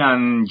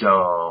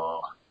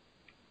Binanjo,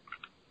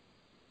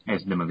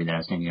 is the movie that I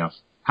was thinking of.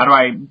 How do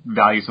I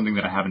value something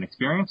that I haven't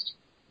experienced?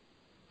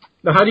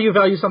 Now, how do you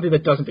value something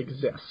that doesn't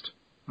exist?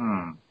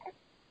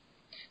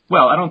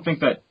 Well, I don't think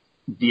that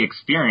the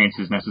experience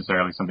is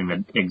necessarily something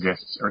that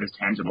exists or is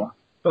tangible.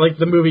 But like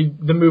the movie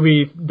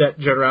that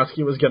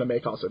Jodorowsky was going to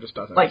make also just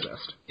doesn't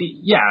exist.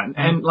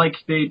 And like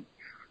the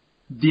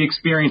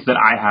experience that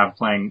I have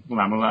playing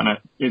La Mulana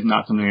is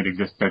not something that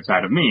exists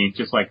outside of me.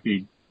 Just like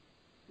the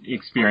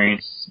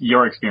experience,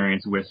 your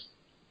experience with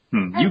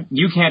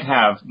you can't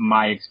have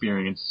my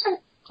experience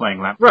playing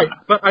La Mulana. Right,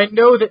 but I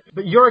know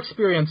but your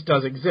experience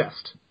does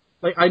exist.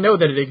 Like I know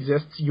that it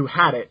exists. You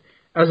had it.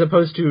 As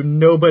opposed to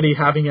nobody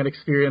having an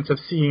experience of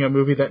seeing a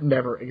movie that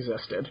never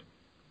existed.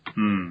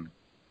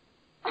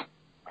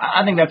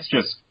 I think that's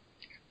just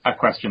a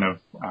question of,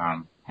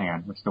 hang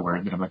on, what's the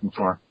word that I'm looking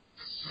for?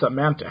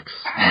 Semantics.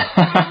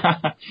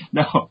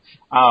 No.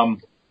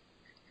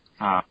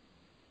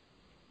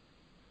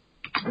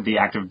 The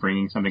act of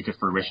bringing something to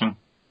fruition.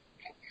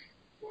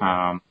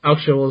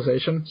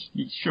 Actualization.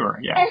 Sure,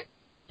 yeah.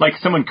 Like,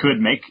 someone could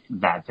make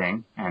that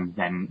thing, and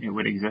then it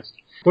would exist.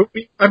 But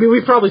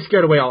we've probably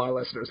scared away all our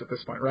listeners at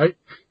this point, right?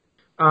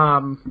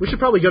 We should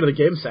probably go to the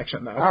game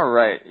section, though. All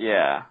right,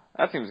 yeah.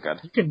 That seems good.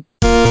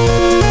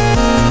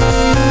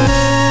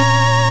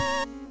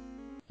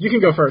 You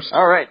can go first.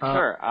 All right,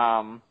 sure.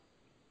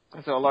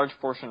 So a large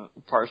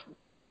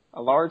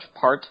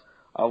part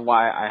of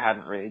why I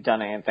hadn't really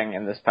done anything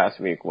in this past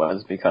week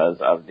was because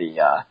of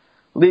the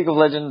League of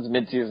Legends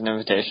Mid-Season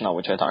Invitational,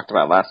 which I talked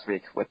about last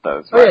week with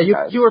those. Oh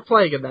yeah, you were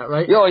playing in that,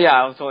 right? Oh yeah,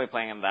 I was totally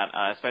playing in that,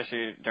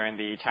 especially during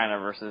the China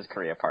versus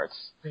Korea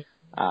parts.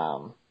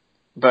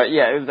 But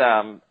yeah, it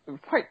was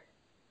quite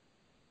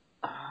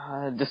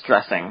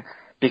distressing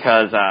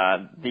because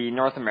the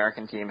North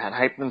American team had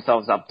hyped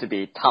themselves up to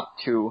be top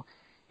 2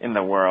 in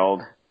the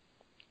world,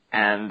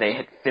 and they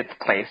hit 5th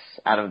place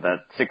out of the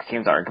 6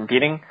 teams that are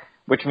competing,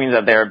 which means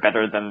that they're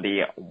better than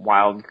the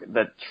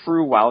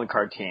true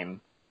wildcard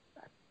team.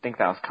 I think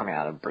that was coming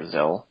out of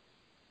Brazil.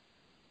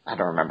 I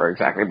don't remember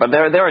exactly, but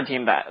they're a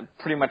team that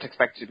pretty much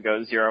expected to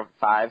go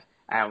 0-5,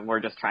 and we're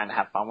just trying to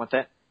have fun with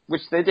it,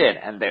 which they did,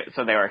 and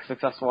so they were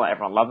successful.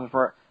 Everyone loved them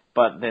for it,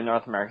 but the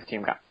North American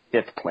team got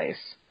 5th place,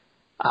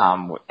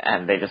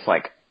 and they just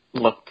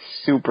looked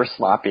super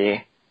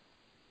sloppy.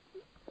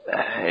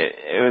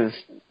 It was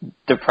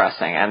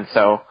depressing, and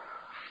so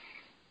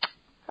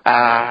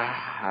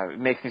it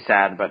makes me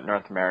sad, but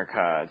North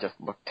America just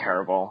looked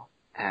terrible,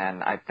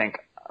 and I think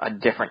a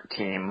different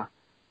team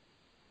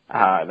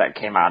that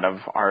came out of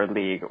our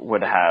league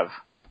would have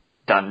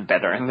done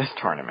better in this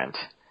tournament.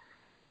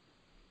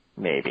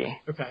 Maybe.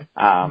 Okay.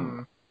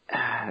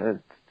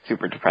 It's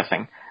super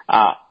depressing.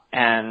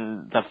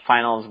 And the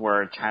finals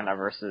were China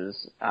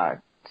versus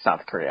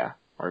South Korea,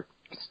 or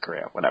just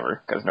Korea,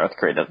 whatever, because North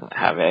Korea doesn't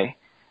have a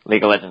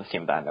League of Legends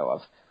team that I know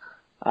of.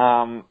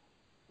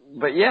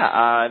 But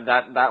yeah,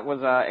 that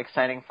was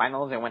exciting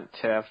finals. It went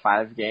to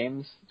 5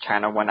 games.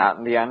 China won out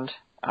in the end,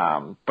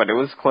 but it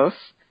was close,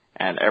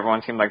 and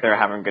everyone seemed like they were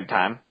having a good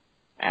time,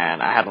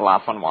 and I had a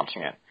lot of fun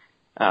watching it.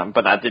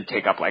 But that did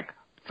take up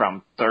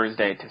from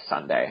Thursday to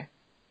Sunday.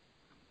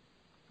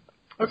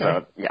 Okay.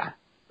 So yeah.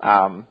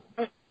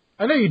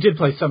 I know you did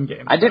play some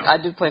games. I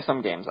did play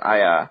some games.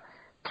 I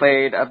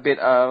played a bit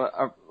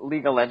of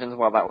League of Legends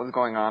while that was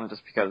going on,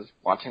 just because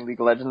watching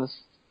League of Legends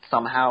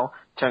somehow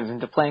turns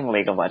into playing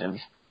League of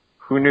Legends.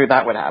 Who knew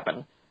that would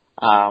happen?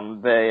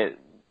 The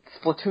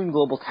Splatoon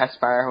Global Test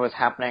Fire was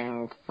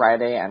happening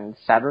Friday and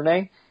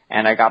Saturday,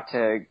 and I got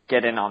to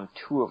get in on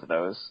 2 of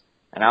those,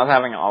 and I was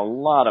having a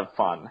lot of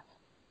fun.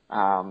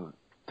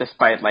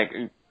 Despite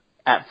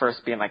at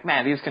first being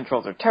man, these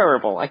controls are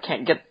terrible. I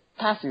can't get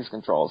past these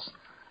controls.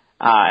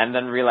 And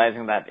then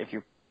realizing that if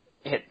you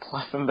hit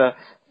plus in the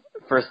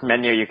first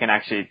menu, you can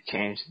actually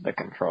change the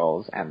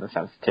controls and the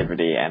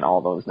sensitivity and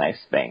all those nice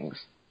things.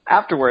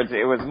 Afterwards,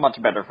 it was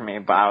much better for me,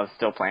 but I was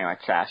still playing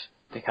like trash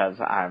because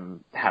I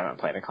haven't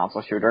played a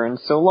console shooter in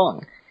so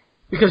long.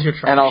 Because you're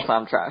trash. And also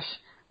I'm trash.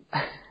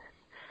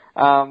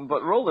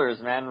 But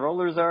rollers, man.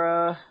 Rollers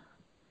are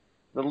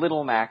the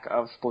Little Mac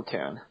of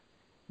Splatoon.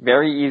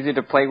 Very easy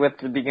to play with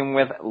to begin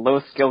with,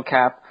 low skill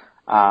cap.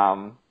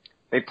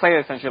 They play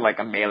essentially like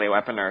a melee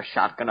weapon or a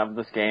shotgun of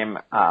this game,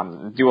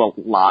 do a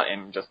lot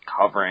in just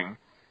covering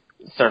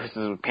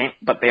surfaces with paint,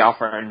 but they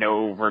offer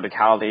no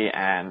verticality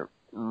and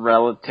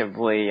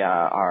relatively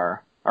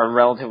are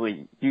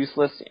relatively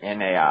useless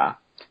in a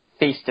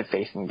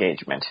face-to-face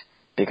engagement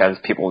because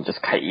people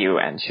just kite you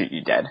and shoot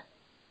you dead.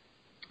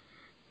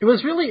 It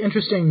was really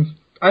interesting.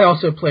 I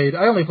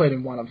only played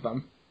in one of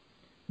them.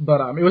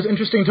 But it was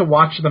interesting to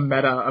watch the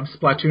meta of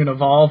Splatoon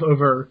evolve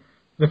over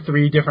the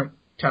 3 different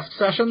test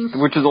sessions.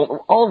 Which is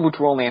all of which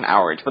were only an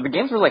hour each, but the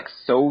games were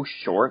so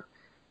short.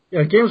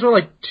 Yeah, games were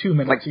 2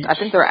 minutes each. I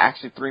think they're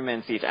actually 3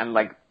 minutes each, and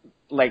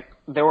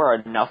there were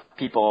enough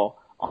people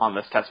on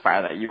this test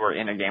fire that you were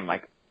in a game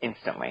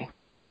instantly.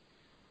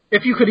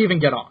 If you could even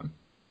get on.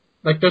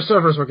 Their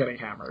servers were getting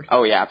hammered.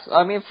 Oh yeah,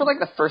 I mean for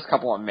the first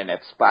couple of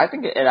minutes, but I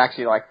think it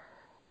actually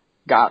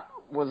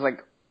was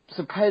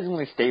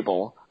surprisingly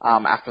stable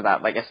after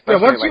that.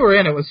 Especially once you were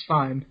in, it was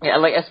fine. Yeah,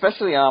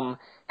 especially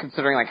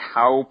considering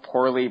how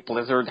poorly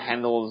Blizzard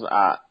handles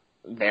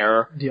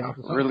their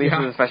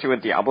releases, especially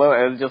with Diablo.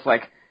 It was just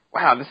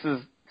wow, this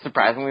is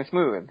surprisingly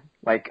smooth.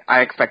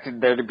 I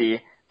expected there to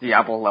be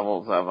Diablo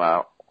levels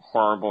of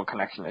horrible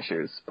connection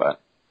issues,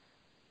 but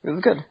it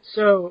was good.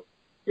 So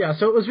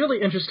it was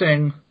really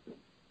interesting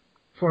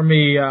for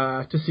me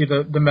to see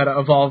the meta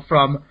evolve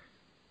from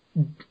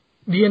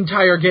the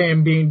entire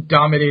game being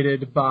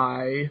dominated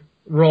by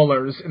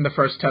rollers in the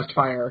first test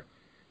fire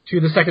to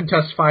the second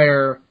test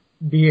fire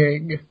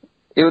being...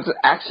 It was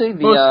actually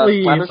the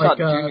Splattershot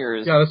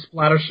Juniors. Yeah,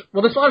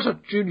 the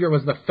Splattershot Junior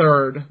was the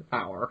 3rd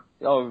hour.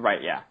 Oh,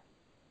 right, yeah.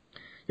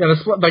 Yeah,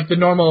 the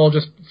normal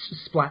just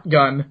splat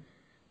gun,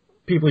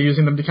 people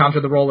using them to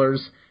counter the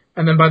rollers,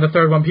 and then by the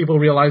 3rd one, people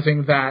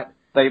realizing that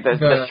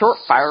The short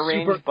fire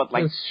range, super, but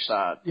like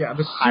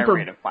the high super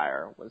rate of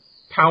fire was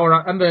power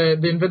and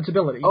the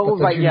invincibility. Oh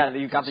right, yeah,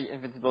 you got the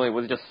invincibility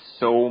was just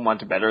so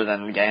much better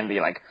than getting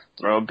the like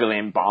throw a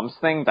billion bombs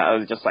thing. That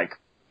was just like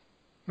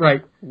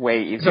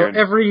way easier.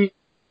 So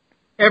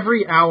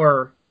every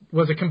hour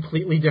was a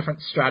completely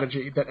different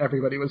strategy that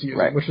everybody was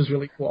using, which was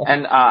really cool.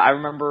 And I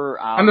remember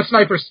and the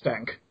sniper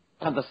stank.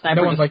 The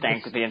sniper just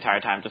stank the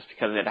entire time just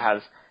because it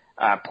has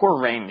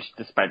poor range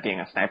despite being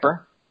a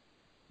sniper.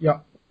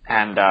 Yep.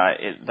 And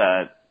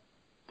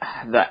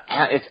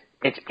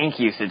its ink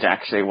usage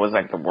actually was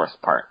like the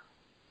worst part.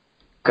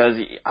 Because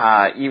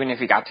even if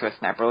you got to a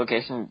sniper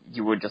location,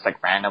 you would just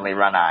like randomly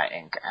run out of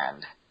ink,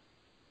 and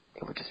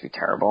it would just be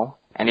terrible.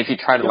 And if you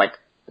try to like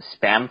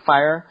spam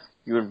fire,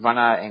 you would run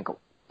out of ink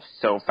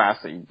so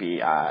fast that you'd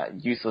be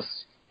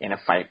useless in a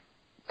fight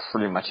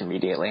pretty much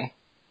immediately.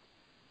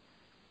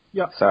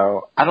 Yep.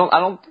 So I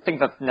don't think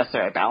that's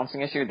necessarily a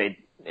balancing issue.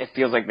 It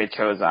feels like they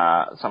chose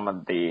some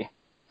of the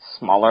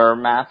smaller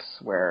maps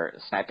where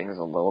sniping is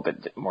a little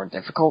bit more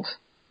difficult.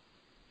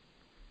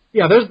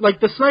 Yeah, there's like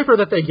the sniper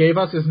that they gave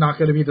us is not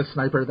going to be the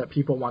sniper that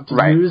people want to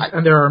use,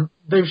 and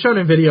they've shown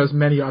in videos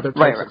many other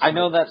types of snipers. I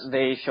know that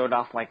they showed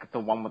off like the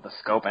one with the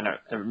scope, and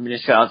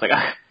initially I was like,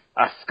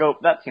 a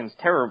scope, that seems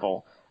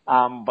terrible.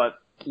 But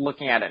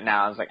looking at it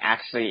now, it's like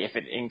actually if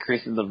it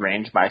increases the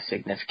range by a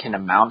significant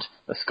amount,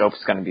 the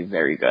scope's going to be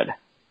very good.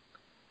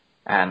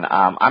 And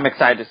I'm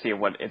excited to see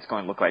what it's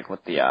going to look like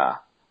with the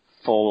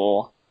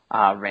full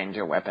range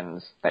of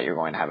weapons that you're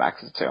going to have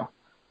access to.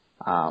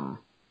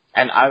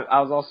 And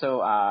I was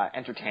also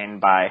entertained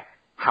by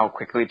how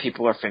quickly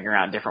people are figuring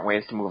out different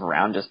ways to move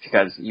around just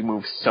because you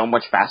move so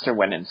much faster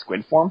when in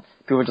squid form.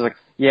 People are just like,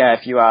 yeah,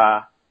 if you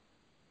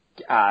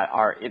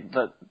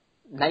the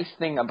nice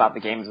thing about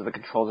the game is the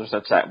controls are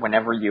such that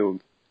whenever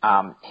you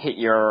hit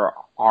your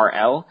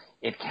RL,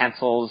 it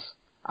cancels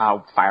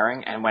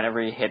firing, and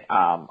whenever you hit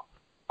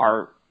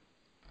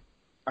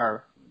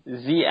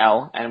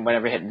ZL, and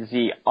whenever you hit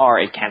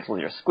ZR, it cancels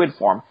your squid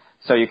form.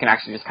 So you can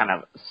actually just kind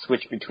of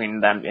switch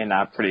between them in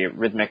a pretty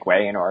rhythmic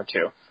way in order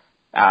to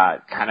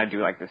kind of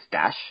do like this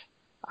dash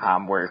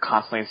where you're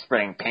constantly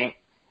spraying paint,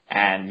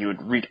 and you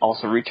would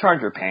also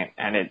recharge your paint,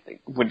 and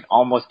it would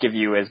almost give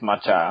you as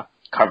much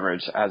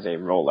coverage as a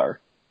roller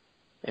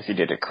if you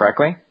did it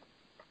correctly.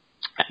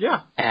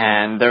 Yeah.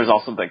 And there's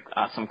also like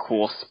some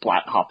cool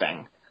splat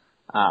hopping,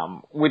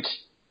 which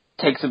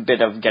takes a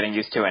bit of getting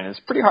used to, and it's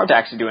pretty hard to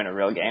actually do in a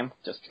real game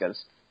just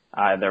because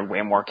they're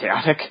way more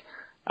chaotic.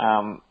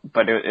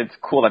 But it's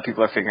cool that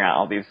people are figuring out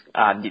all these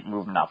deep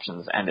movement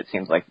options, and it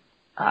seems like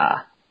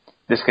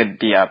this could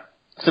be a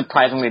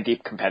surprisingly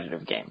deep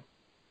competitive game.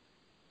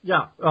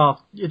 Yeah,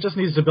 it just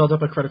needs to build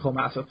up a critical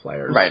mass of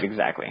players. Right,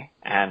 exactly.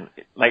 And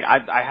like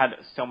I had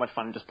so much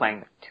fun just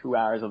playing 2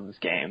 hours of this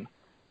game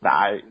that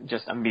I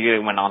just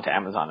immediately went on to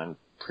Amazon and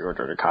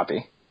pre-ordered a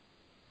copy.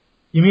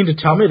 You mean to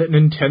tell me that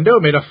Nintendo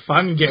made a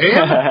fun game?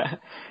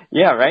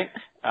 Yeah, right?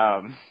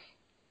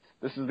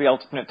 This is the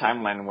alternate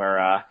timeline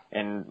where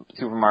in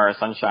Super Mario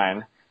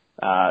Sunshine,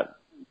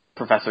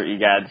 Professor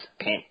Egad's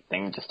paint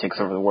thing just takes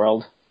over the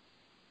world.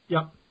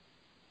 Yep.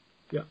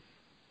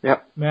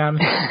 Man,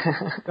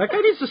 that guy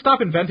needs to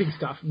stop inventing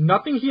stuff.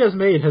 Nothing he has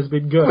made has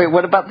been good. Wait,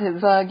 what about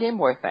his Game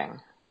Boy thing?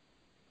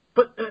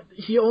 But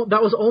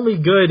that was only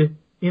good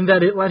in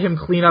that it let him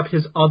clean up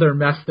his other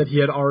mess that he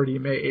had already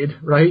made,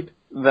 right?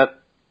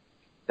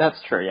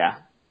 That's true, yeah.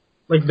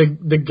 Like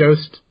the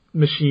ghost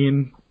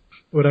machine,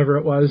 whatever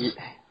it was.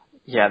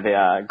 Yeah,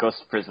 the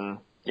Ghost Prison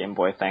Game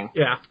Boy thing.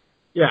 Yeah.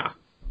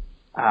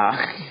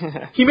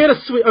 He made a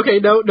sweet... Okay,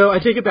 no, I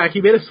take it back.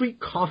 He made a sweet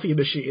coffee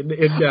machine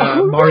in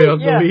Mario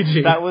and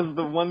Luigi. That was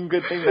the one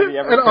good thing that he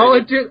ever and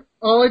created.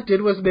 all it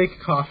did was make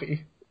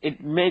coffee.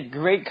 It made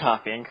great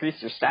coffee,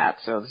 increased your stats,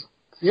 so it was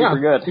super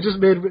good. It just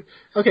made...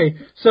 Okay,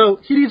 so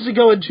he needs to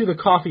go into the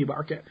coffee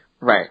market.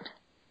 Right.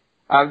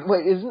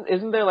 Wait,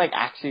 isn't there like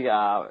actually...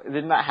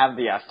 didn't that have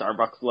the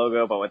Starbucks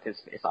logo, but with his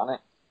face on it?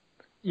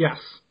 Yes.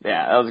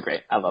 Yeah, that was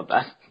great. I love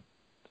that.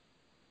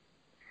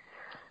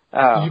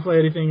 Did you play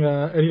anything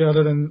any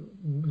other than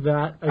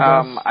that,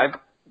 I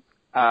guess?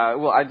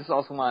 I just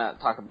also want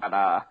to talk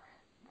about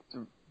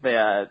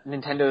the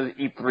Nintendo's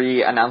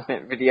E3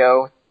 announcement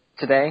video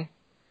today.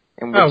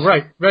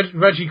 Right.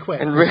 Reggie quit.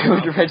 And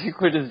Reggie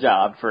quit his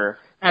job for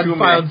 2 minutes. And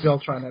filed Bill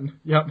Trennan.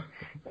 Yep.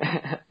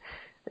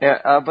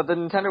 Yeah, but the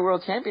Nintendo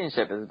World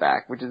Championship is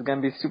back, which is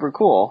going to be super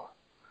cool.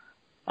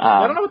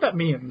 I don't know what that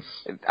means.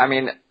 I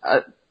mean...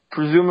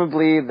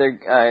 presumably,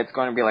 it's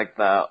going to be like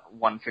the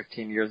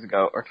 15 years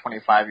ago, or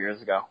 25 years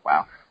ago,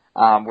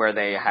 where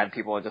they had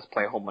people just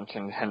play a whole bunch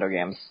of Nintendo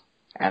games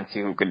and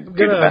see who could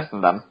do the best in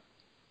them.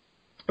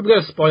 I'm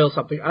going to spoil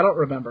something. I don't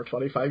remember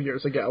 25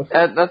 years ago.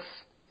 That's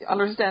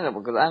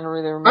understandable, because I don't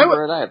really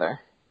remember it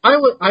either. I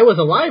was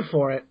alive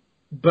for it,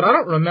 but I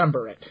don't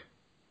remember it.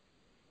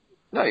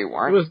 No, you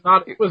weren't.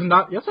 It was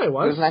not, yes I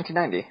was. It was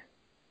 1990.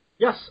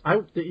 Yes,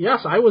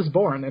 I was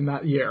born in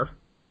that year.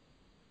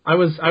 I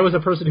was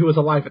a person who was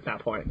alive at that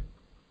point.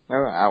 No,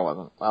 I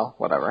wasn't. Well,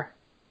 whatever.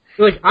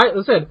 Like I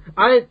said,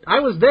 I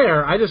was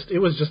there. It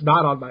was just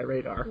not on my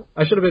radar.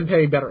 I should have been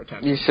paying better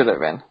attention. You should have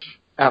been.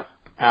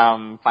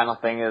 Final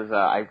thing is,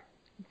 I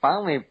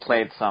finally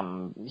played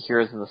some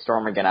Heroes of the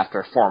Storm again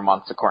after 4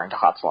 months, according to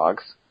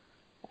Hotslogs.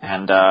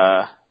 And,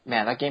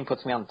 man, that game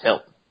puts me on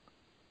tilt.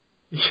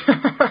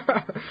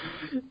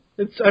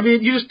 I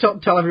mean, you just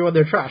tell everyone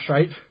they're trash,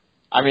 right?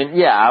 I mean,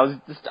 yeah,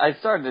 I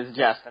started as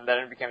jest, and then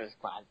it became this,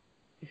 wow,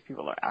 these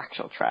people are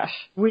actual trash.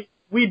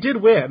 We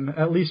did win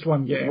at least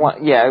one game.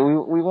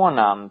 We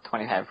won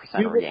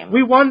 25% of the game.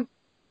 We won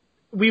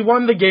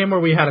the game where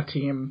we had a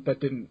team that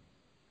didn't.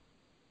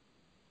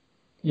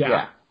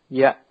 Yeah.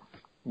 Yep.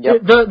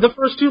 The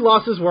first 2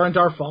 losses weren't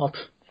our fault.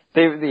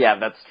 Yeah,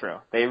 that's true.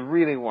 They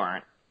really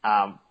weren't.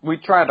 We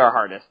tried our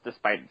hardest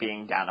despite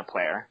being down a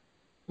player.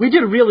 We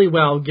did really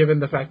well given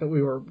the fact that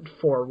we were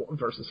 4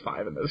 versus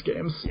 5 in those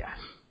games. Yeah.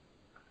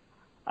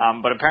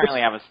 But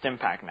apparently I have a stim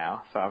pack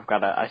now, so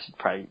I should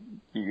probably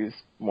use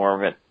more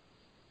of it.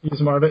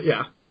 Use more of it,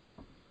 yeah.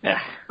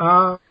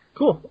 Yeah.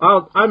 Cool.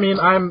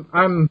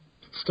 I'm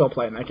still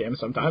playing that game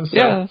sometimes. So.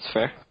 Yeah, that's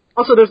fair.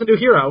 Also, there's a new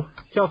hero,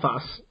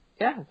 Kel'Thas.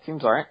 Yeah, it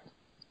seems alright.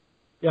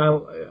 Yeah,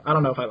 I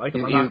don't know if I like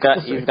him or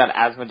not. He's got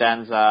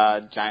Asmodan's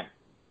giant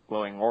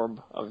glowing orb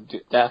of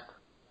death.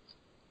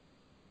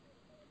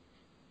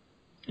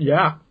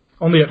 Yeah,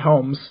 only at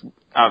Homes.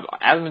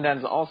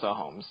 Asmodan's also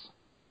Homes.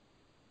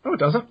 Oh, it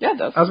doesn't? Yeah, it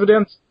does.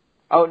 Asmodan's...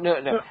 Oh, no.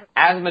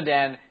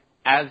 Asmodan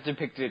as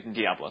depicted in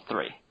Diablo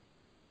 3.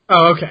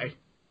 Oh, okay.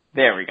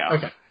 There we go.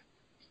 Okay.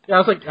 Yeah, I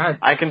was like...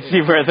 I can see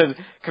where the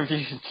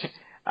confusion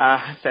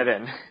set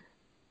in.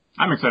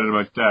 I'm excited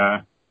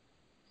about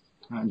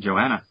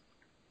Joanna.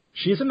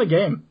 She's in the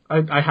game.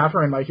 I have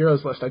her in my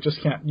heroes list. I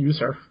just can't use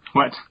her.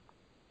 What?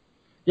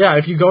 Yeah,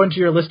 if you go into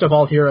your list of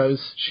all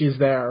heroes, she's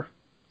there.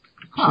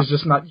 Huh. She's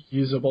just not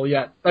usable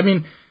yet. I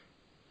mean,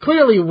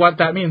 clearly what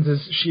that means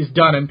is she's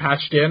done and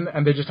patched in,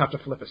 and they just have to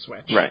flip a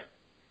switch. Right.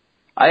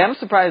 I am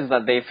surprised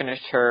that they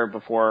finished her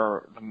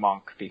before the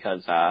monk,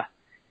 because,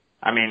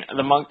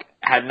 the monk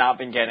had not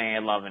been getting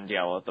any love in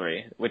Diablo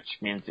 3, which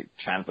means it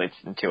translates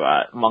into,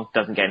 monk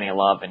doesn't get any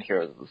love in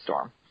Heroes of the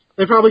Storm.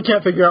 They probably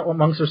can't figure out what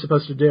monks are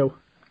supposed to do. You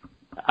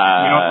know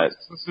what they're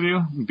supposed to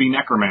do? Be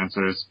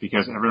necromancers,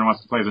 because everyone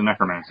wants to play as a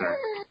necromancer.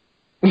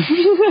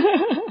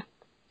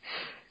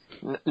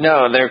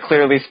 No, they're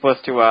clearly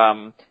supposed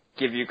to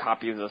give you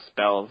copies of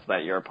spells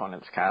that your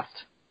opponents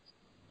cast.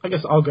 I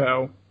guess I'll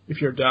go if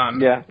you're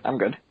done. Yeah, I'm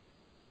good.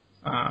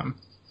 I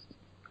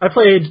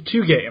played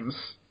 2 games,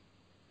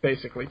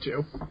 basically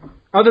 2,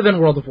 other than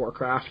World of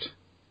Warcraft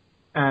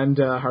and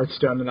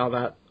Hearthstone and all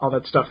that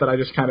stuff that I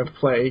just kind of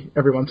play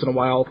every once in a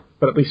while,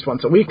 but at least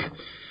once a week.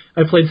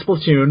 I played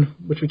Splatoon,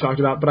 which we talked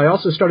about, but I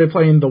also started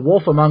playing The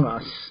Wolf Among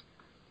Us,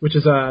 which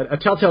is a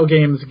Telltale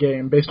Games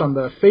game based on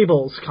the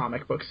Fables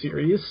comic book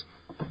series.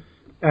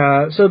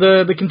 So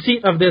the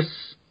conceit of this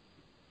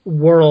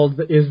world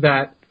is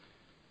that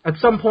at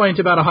some point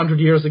about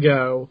 100 years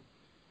ago,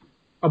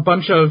 a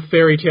bunch of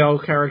fairy tale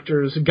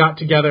characters got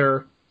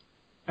together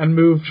and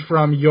moved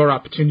from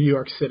Europe to New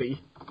York City.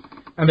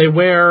 And they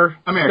wear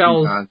American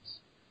spells... gods.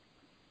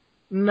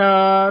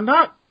 No,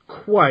 not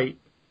quite.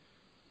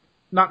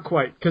 Not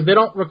quite, because they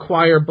don't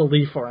require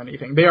belief or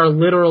anything. They are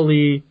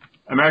literally...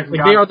 American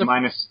gods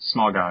minus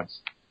small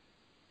gods.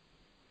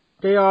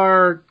 They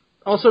are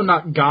also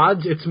not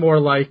gods. It's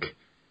more like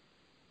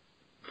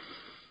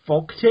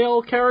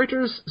folktale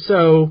characters.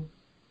 So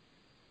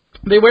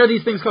they wear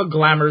these things called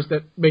glamours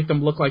that make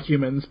them look like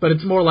humans, but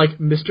it's more like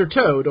Mr.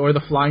 Toad or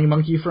the flying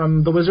monkey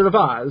from The Wizard of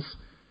Oz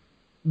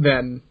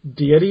than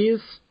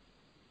deities.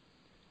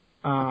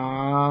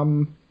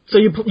 So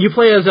you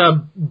play as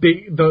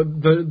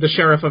the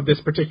sheriff of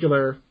this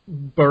particular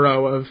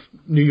borough of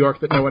New York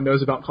that no one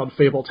knows about called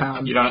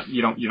Fabletown. You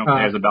don't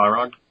play as a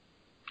Balrog?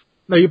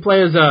 No, you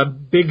play as a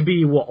Big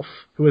B Wolf,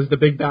 who is the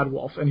big bad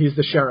wolf, and he's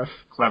the sheriff.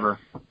 Clever.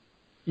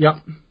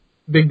 Yep,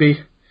 Big B.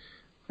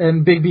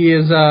 And Big B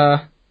is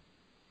a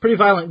pretty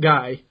violent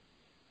guy,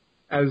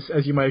 as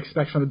you might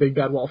expect from the big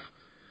bad wolf.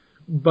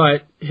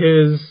 But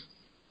he's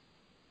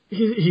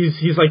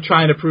like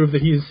trying to prove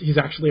that he's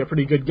actually a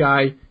pretty good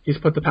guy. He's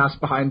put the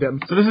past behind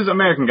him. So this is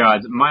American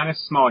gods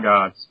minus small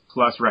gods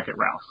plus Wreck-It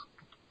Ralph.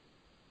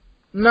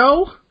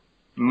 No.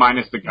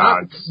 Minus the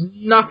gods.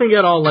 Nothing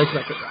at all like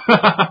Wreck-It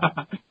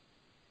Ralph.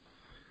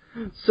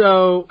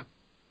 So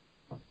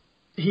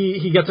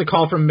he gets a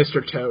call from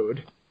Mr.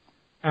 Toad,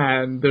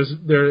 and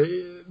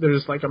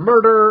there's like a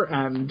murder,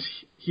 and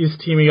he's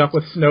teaming up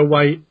with Snow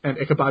White and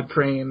Ichabod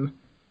Crane,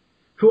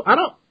 who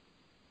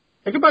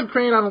Ichabod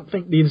Crane I don't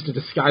think needs to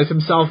disguise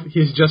himself.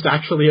 He's just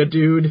actually a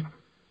dude.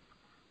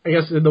 I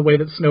guess in the way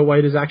that Snow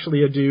White is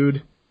actually a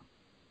dude.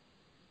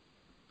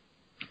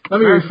 Let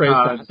me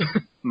rephrase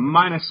that.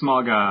 Minus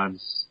small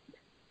gods,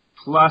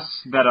 plus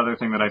that other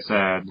thing that I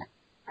said,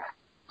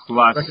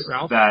 plus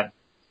that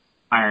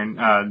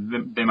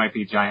iron, they might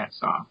be giant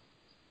saw.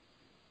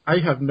 I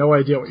have no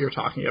idea what you're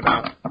talking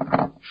about.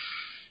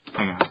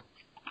 Hang on.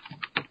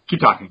 Keep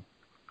talking.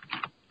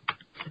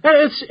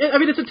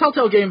 And it's a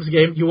Telltale Games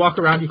game. You walk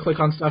around, you click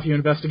on stuff, you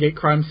investigate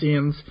crime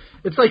scenes.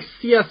 It's like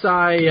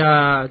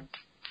CSI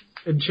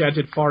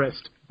Enchanted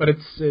Forest, but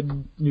it's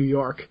in New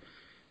York.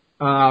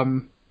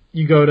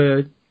 You go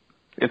to...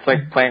 It's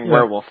like playing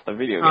Werewolf, the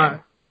video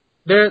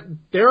game.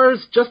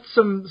 There's just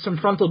some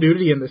frontal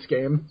nudity in this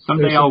game.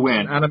 Someday I'll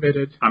win.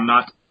 Animated. I'm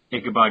not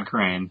Ichabod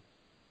Crane,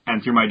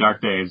 and through my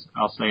dark days,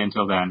 I'll say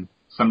until then,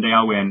 someday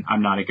I'll win.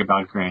 I'm not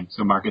Ichabod Crane,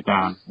 so mark it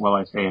down while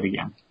I say it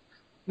again.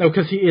 No,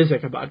 because he is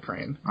Ichabod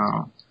Crane.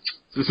 Oh.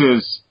 This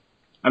is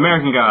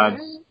American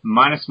Gods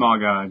minus Small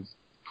Gods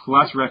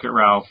plus Wreck-It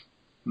Ralph.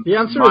 The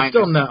answer is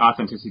still no.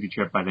 Authenticity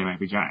Trip by They Might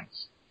Be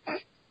Giants.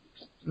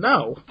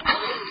 No.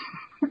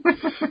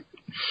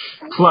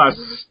 Plus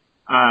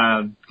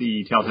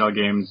the Telltale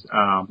Games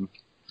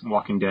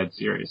Walking Dead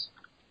series.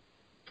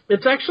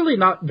 It's actually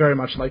not very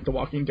much like The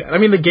Walking Dead. I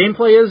mean, the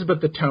gameplay is,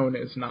 but the tone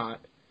is not.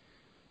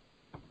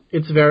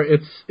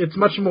 It's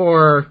much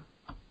more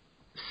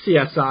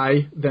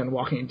CSI than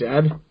Walking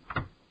Dead.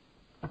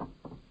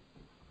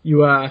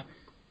 There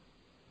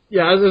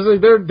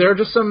are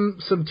just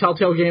some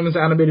Telltale Games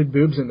animated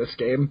boobs in this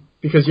game,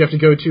 because you have to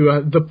go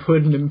to the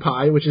Puddin' and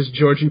Pie, which is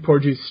Georgie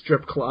Porgy's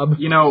strip club.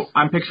 You know,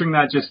 I'm picturing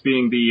that just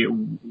being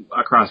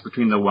a cross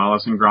between the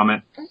Wallace and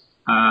Gromit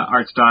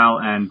art style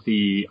and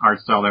the art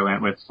style they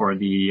went with for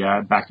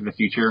the Back to the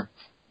Future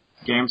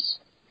games.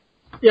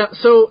 Yeah,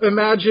 so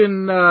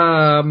imagine,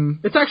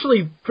 it's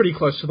actually pretty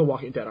close to the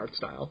Walking Dead art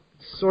style.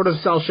 Sort of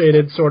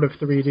cel-shaded, sort of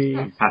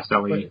 3D.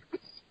 Pastel-y.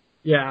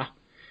 Yeah.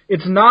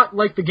 It's not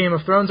like the Game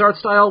of Thrones art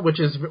style, which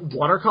is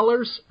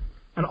watercolors,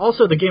 and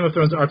also the Game of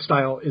Thrones art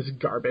style is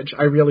garbage.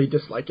 I really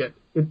dislike it.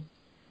 It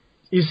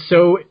is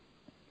so...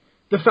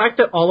 The fact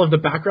that all of the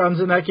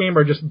backgrounds in that game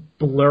are just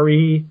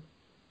blurry,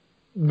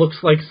 looks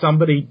like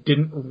somebody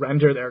didn't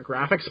render their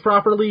graphics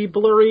properly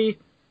blurry,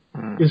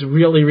 is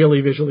really,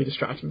 really visually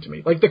distracting to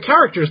me. Like, the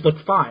characters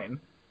look fine,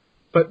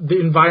 but the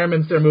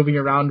environments they're moving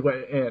around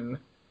in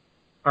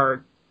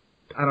are...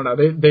 I don't know,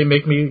 they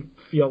make me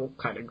feel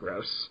kind of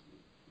gross.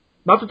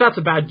 Not that that's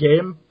a bad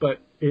game,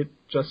 but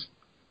it's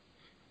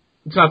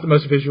not the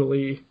most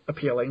visually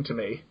appealing to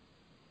me.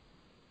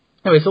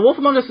 Anyway, so Wolf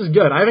Among Us is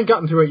good. I haven't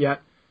gotten through it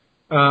yet.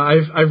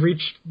 I've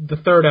reached the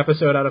 3rd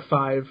episode out of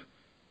 5.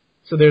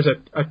 So there's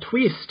a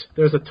twist.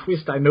 There's a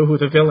twist. I know who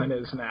the villain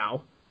is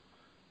now.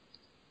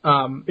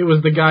 It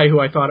was the guy who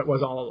I thought it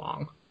was all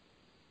along.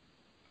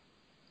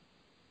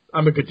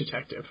 I'm a good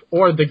detective.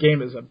 Or the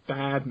game is a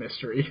bad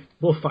mystery.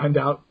 We'll find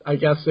out, I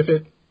guess, if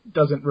it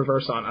doesn't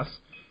reverse on us.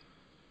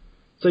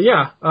 So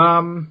yeah,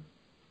 I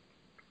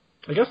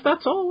guess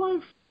that's all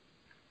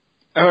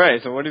I've...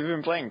 Alright, so what have you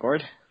been playing,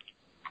 Gord?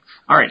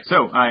 Alright,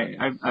 so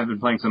I've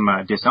been playing some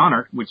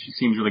Dishonored, which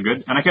seems really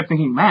good, and I kept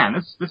thinking,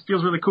 man, this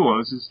feels really cool.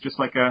 This feels just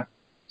like a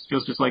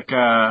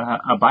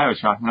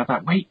Bioshock, and I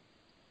thought, wait,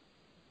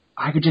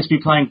 I could just be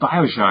playing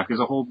Bioshock. There's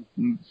a whole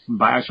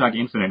Bioshock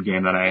Infinite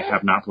game that I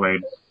have not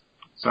played,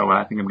 so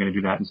I think I'm going to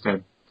do that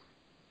instead.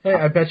 Hey,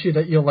 I bet you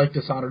that you'll like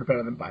Dishonored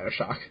better than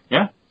Bioshock.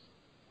 Yeah?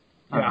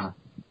 Yeah.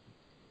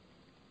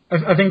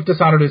 I think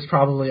Dishonored is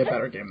probably a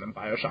better game than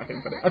Bioshock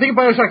Infinite. I think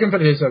Bioshock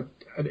Infinite is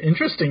an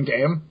interesting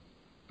game,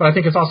 but I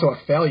think it's also a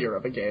failure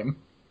of a game.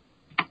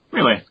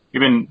 Really?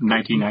 Even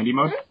 1990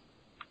 mode?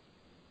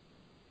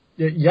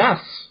 Yes.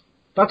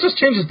 That just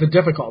changes the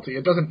difficulty.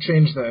 It doesn't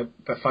change the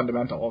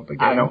fundamental of the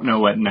game. I don't know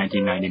what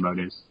 1990 mode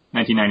is.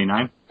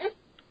 1999?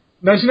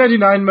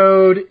 1999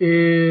 mode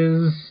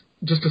is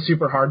just a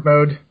super hard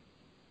mode.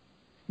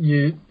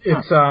 I'm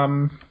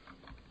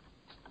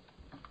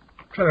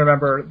trying to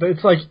remember.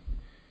 It's like,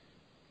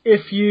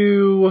 if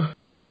you...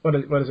 What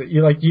is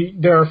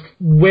it? There are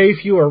way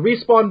fewer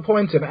respawn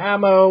points and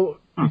ammo.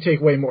 You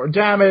take way more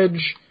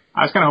damage.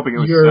 I was kind of hoping it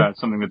was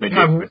something that they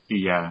did with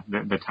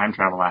the time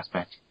travel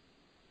aspect.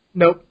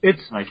 Nope,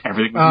 it's like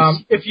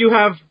everything. If you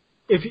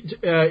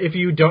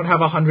don't have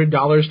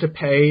 $100 to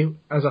pay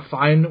as a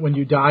fine when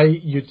you die,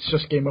 it's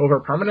just game over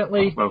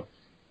permanently. Oh,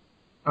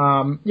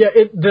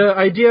 the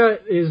idea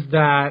is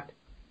that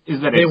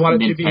they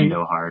want it to be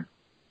Nintendo hard.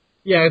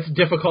 Yeah, it's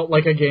difficult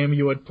like a game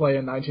you would play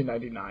in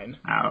 1999.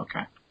 Oh,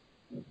 okay.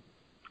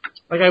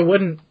 Like, I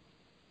wouldn't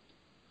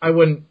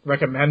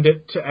recommend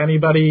it to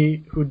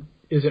anybody who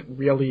isn't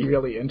really,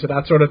 really into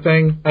that sort of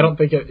thing. I don't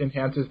think it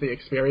enhances the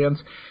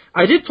experience.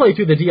 I did play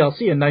through the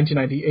DLC in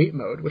 1998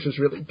 mode, which was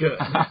really good.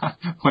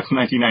 What's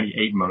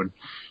 1998 mode?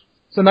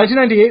 So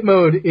 1998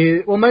 mode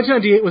is... Well,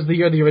 1998 was the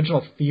year the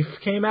original Thief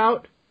came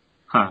out.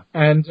 Huh.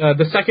 And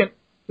the second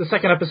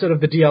episode of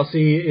the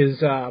DLC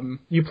is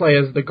you play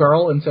as the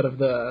girl instead of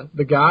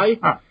the guy.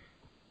 Huh.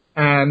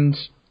 And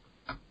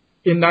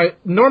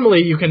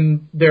normally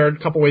there are a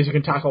couple ways you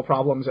can tackle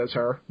problems as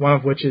her, one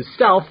of which is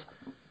stealth.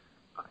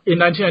 In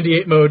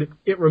 1998 mode,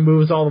 it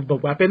removes all of the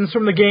weapons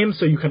from the game,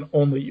 so you can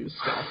only use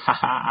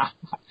stealth.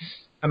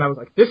 And I was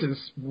like, this is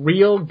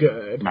real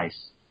good.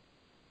 Nice.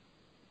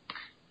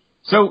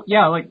 So,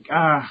 yeah, like,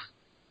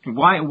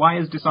 why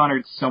is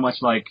Dishonored so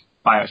much like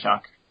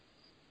Bioshock?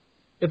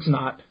 It's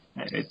not.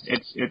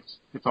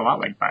 It's a lot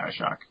like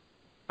Bioshock.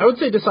 I would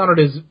say Dishonored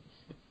is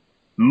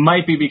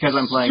Might be because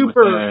I'm playing with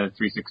the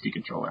 360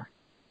 controller.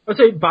 I'd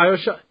say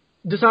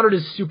Dishonored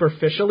is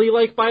superficially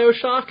like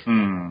BioShock,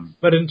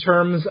 but in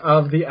terms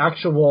of the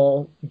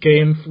actual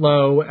game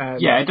flow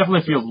and... Yeah, it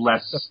definitely feels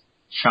less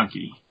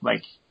chunky.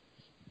 Like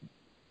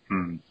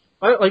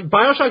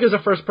BioShock is a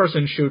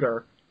first-person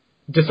shooter.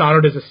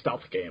 Dishonored is a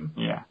stealth game.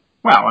 Yeah.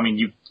 Well, I mean,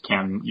 you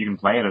can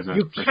play it as a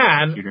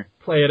first-person shooter.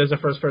 Play it as a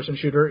first-person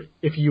shooter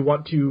if you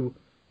want to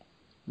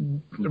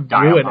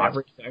ruin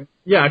everything.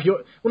 Yeah,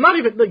 not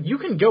even... Like, you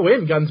can go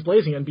in guns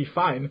blazing and be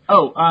fine.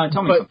 Oh,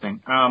 tell me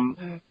something.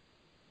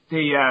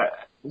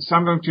 So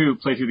I'm going to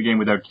play through the game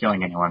without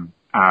killing anyone.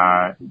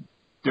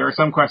 There are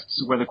some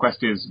quests where the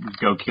quest is,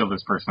 go kill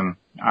this person.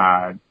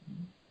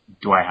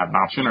 Do I have an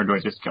option, or do I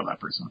just kill that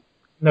person?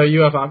 No,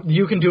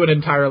 you can do an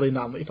entirely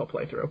non-lethal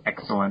playthrough.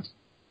 Excellent.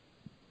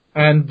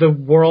 And the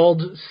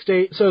world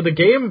so the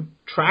game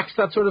tracks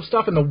that sort of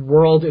stuff, and the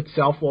world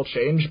itself will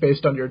change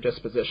based on your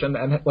disposition,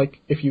 and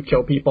like if you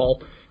kill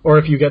people, or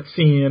if you get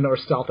seen, or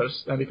stealth, or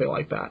anything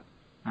like that.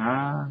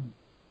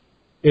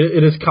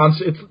 It is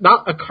constant. It's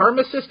not a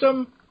karma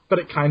system, but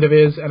it kind of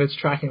is, and it's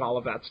tracking all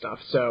of that stuff.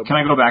 So can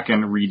I go back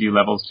and redo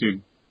levels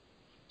to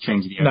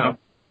change the outcome?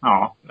 No.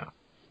 Oh. No.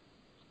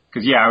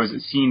 Because, yeah, I was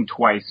seen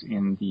twice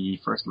in the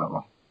first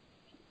level.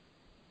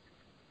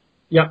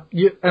 Yeah,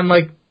 and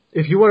like,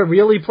 if you want to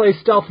really play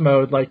stealth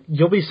mode, like,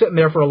 you'll be sitting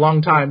there for a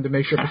long time to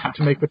make sure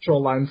to make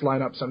patrol lines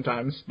line up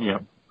sometimes.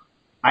 Yep.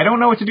 I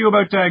don't know what to do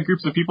about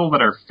groups of people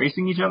that are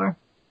facing each other.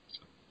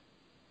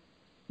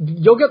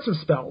 You'll get some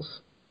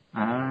spells.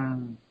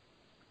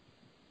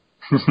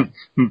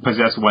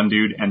 Possess one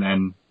dude and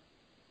then...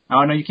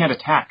 Oh, no, you can't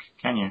attack,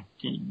 can you?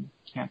 You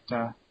can't...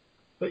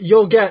 But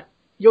you'll get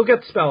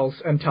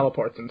spells and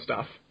teleports and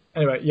stuff.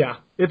 Anyway, yeah,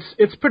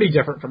 it's pretty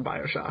different from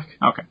BioShock.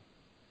 Okay.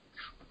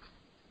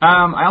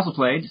 I also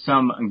played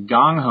some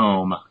Gong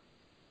Home,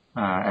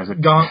 as it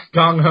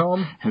Gong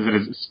Home, as it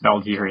is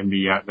spelled here in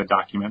the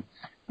document.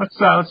 Let's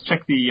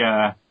check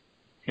the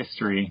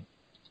history.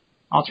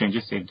 All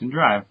changes saved in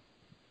Drive.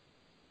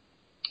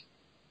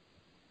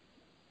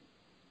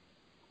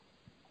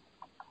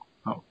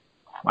 Oh,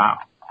 wow,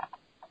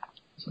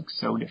 this looks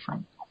so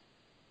different.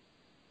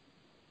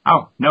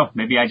 Oh no,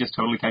 maybe I just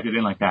totally typed it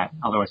in like that.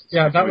 Although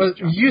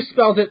you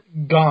spelled it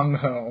Gong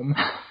Home.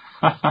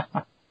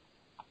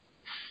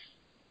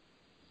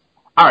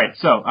 All right,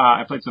 so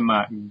I played some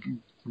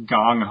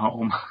Gong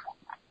Home,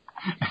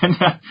 and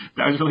that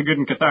was really good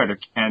and cathartic,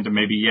 and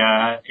maybe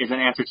is an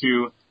answer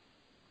to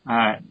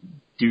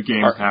do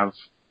games have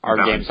our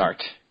games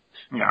aren't.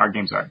 Yeah, our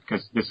games aren't,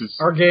 because this is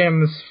our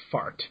games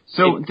fart.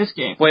 So this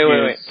game.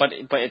 Wait, but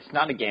it's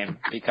not a game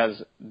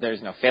because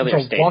there's no failure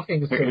state. It's a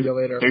walking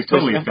simulator. There's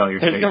totally a failure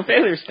state. There's no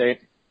failure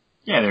state.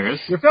 Yeah, there is.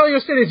 Your failure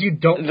state is you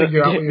don't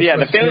figure out what you're supposed to do. Yeah,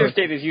 the failure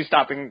state is you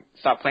stop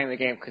playing the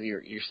game because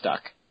you're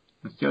stuck.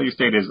 The failure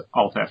state is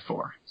Alt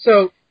F4.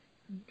 So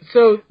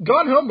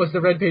Gone Home was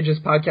the Red Pages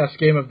podcast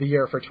game of the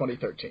year for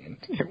 2013.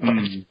 It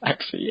was,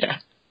 actually, yeah.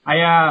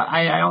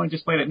 I only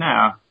just played it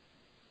now.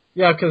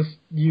 Yeah, because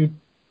you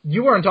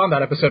weren't on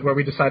that episode where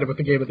we decided what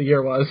the game of the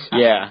year was.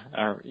 Yeah,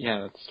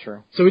 that's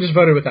true. So we just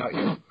voted without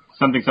you.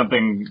 Something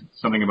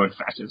about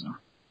fascism.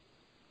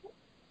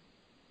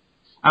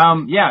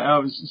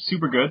 It was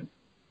super good.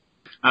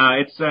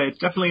 It's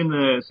definitely in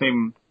the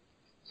same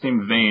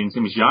vein,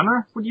 same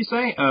genre, would you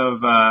say,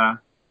 of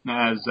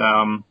as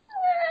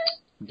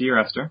Dear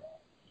Esther.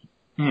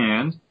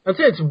 And I'd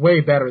say it's way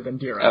better than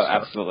Dear Esther. Oh,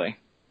 absolutely.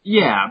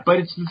 Yeah, but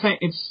it's the same.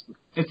 It's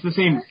the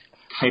same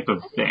type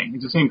of thing.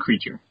 It's the same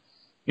creature.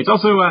 It's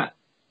also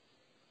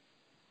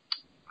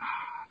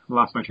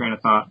lost my train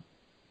of thought.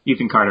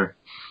 Ethan Carter.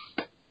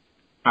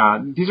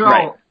 These are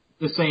all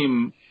the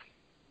same.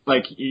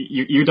 Like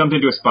you're dumped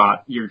into a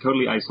spot. You're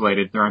totally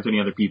isolated. There aren't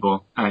any other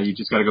people. You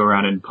just got to go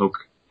around and poke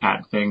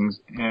at things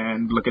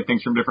and look at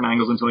things from different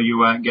angles until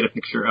you get a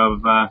picture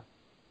of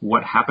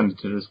what happened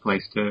to this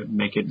place to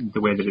make it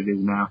the way that it is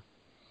now.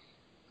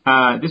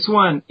 This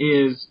one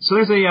is so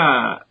there's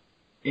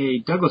a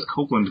Douglas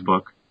Copeland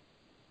book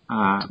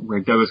where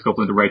Douglas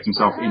Copeland writes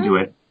himself into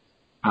it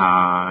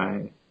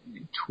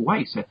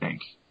twice, I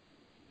think.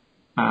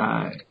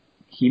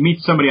 He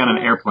meets somebody on an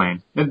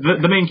airplane.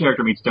 The main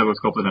character meets Douglas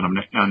Copeland on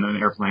an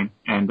airplane,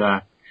 and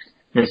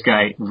this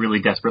guy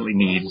really desperately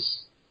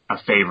needs a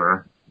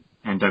favor.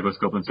 And Douglas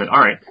Copeland said, "All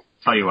right,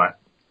 tell you what,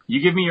 you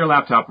give me your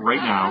laptop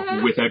right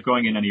now without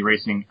going in and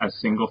erasing a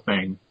single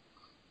thing,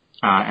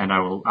 and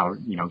I'll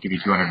give you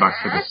 $200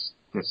 for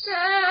this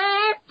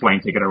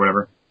plane ticket or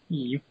whatever."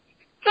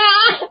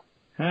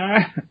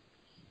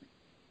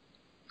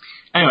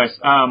 Anyways,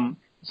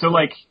 so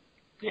like,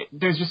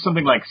 there's just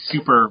something like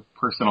super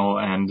personal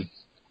and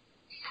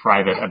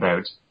private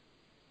about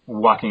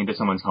walking into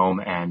someone's home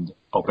and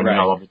opening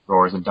all of the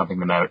drawers and dumping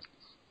them out.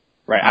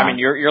 Right. I mean,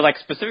 you're like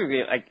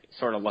specifically like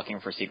sort of looking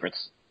for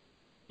secrets.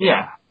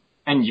 Yeah.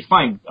 And you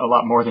find a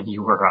lot more than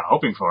you were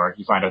hoping for.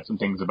 You find out some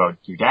things about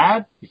your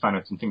dad. You find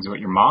out some things about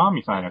your mom.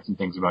 You find out some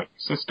things about your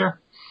sister.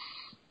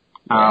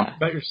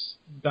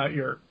 About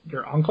your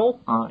uncle?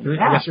 I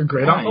guess your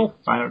great uncle?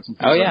 Find out some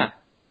things about your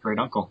great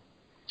uncle.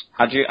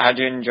 How'd you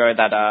enjoy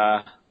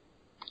that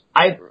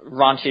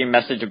raunchy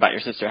message about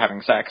your sister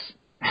having sex?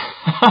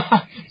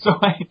 So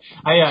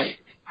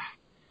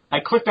I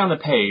clicked on the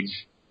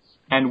page,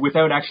 and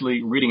without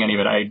actually reading any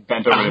of it, I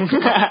bent over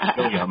to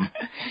William,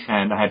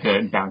 and I had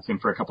to bounce him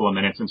for a couple of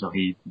minutes until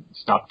he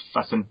stopped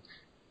fussing.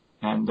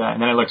 And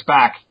then I looked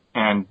back,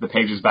 and the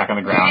page was back on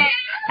the ground,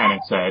 and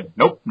it said,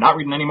 "Nope, not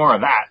reading any more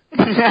of that."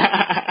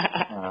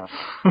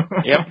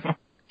 Yep.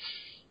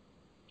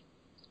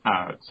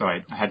 So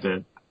I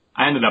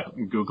ended up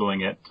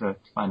Googling it to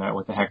find out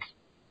what the heck.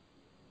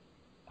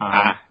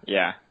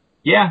 Yeah.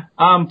 Yeah,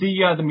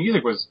 the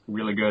music was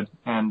really good,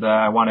 and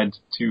I wanted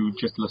to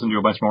just listen to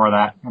a bunch more of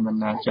that, and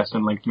then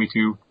Justin linked me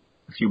to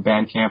a few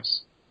band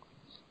camps,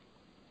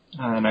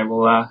 and I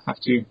will have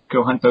to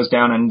go hunt those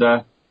down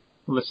and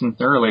listen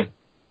thoroughly.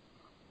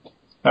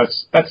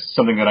 That's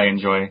something that I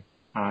enjoy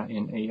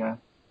in a...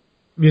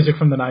 music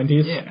from the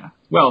 90s? Yeah.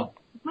 Well,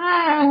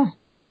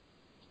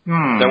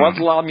 there was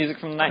a lot of music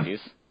from the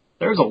 90s.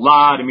 There's a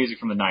lot of music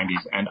from the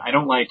 90s, and I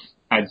don't like,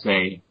 I'd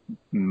say,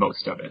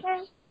 most of it.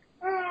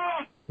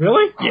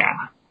 Really?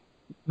 Yeah.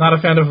 Not a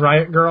fan of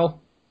Riot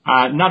Girl?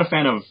 Not a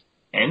fan of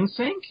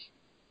NSYNC?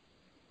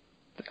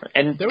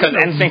 And because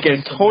NSYNC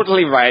is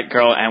totally Riot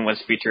Girl and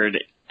was featured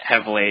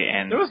heavily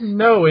in... There was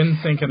no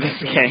NSYNC in this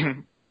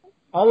game.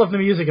 All of the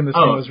music in this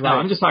game was Riot.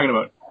 No, I'm just talking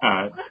about...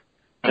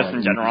 just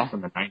in general?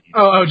 From the 90s.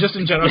 Oh, just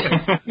in general.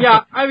 Okay.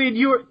 Yeah, I mean,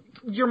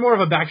 you're more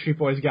of a Backstreet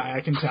Boys guy,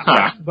 I can tell.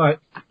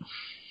 But...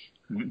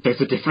 There's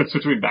a difference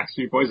between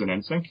Backstreet Boys and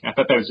NSYNC? I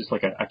thought that was just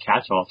like a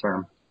catch-all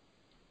term.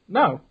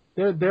 No.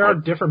 There are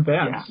different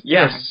bands.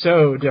 Yeah. They're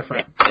so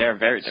different. Yeah, they're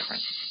very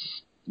different.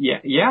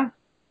 Yeah.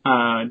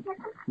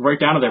 Right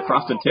down to their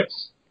frosted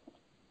tips.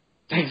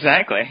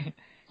 Exactly.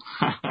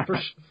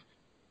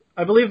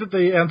 I believe that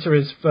the answer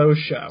is faux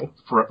show.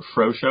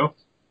 Fro show?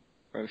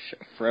 Fro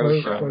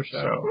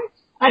show.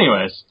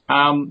 Anyways,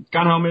 Gone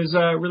Home is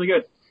really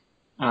good.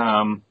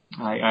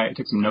 I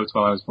took some notes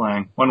while I was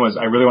playing. One was,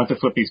 I really want to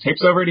flip these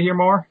tapes over to hear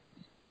more.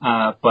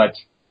 But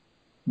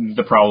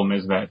the problem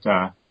is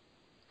that...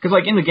 Because,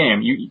 like, in the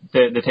game,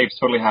 the tapes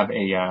totally have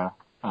a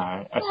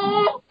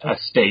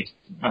state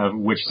of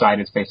which side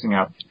it's facing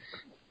up.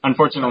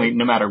 Unfortunately,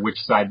 no matter which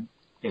side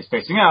is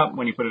facing up,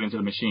 when you put it into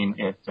the machine,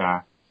 it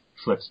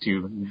flips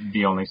to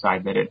the only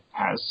side that it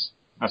has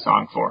a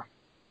song for.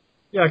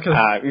 Yeah, because...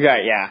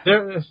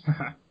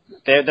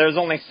 There's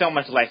only so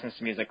much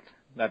licensed music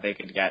that they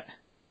could get.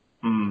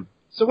 Mm.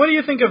 So what do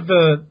you think of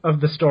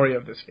the story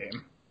of this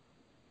game?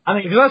 I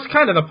think... Because that's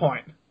kind of the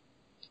point.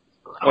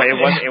 Wait,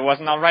 it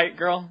wasn't all Right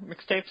Girl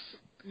mixtapes?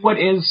 What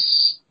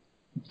is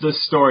the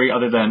story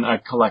other than a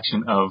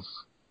collection of,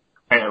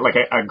 like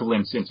a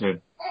glimpse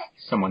into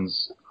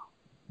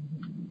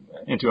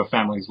a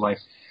family's life?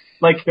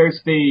 Like,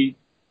 there's the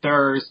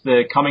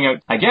coming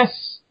out, I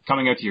guess,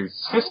 coming out to your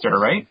sister,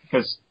 right?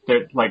 Because,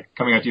 like,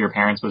 coming out to your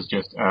parents was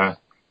just a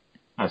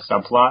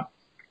subplot.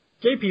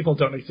 Gay people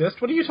don't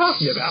exist. What are you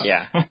talking about?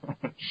 Yeah.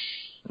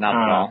 Not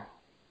at all.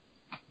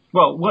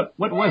 Well, what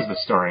was the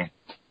story?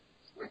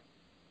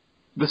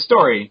 The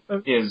story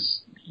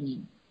is...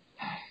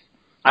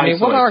 I mean,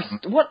 what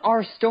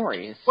are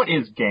stories? What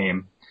is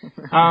game?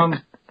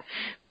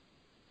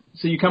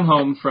 So you come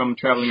home from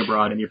traveling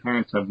abroad and your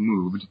parents have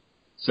moved.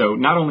 So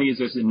not only is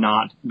this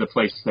not the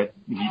place that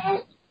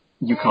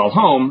you call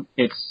home,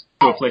 it's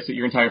a place that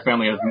your entire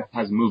family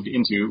has moved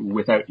into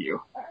without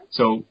you.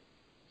 So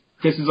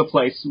this is a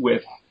place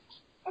with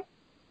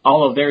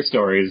all of their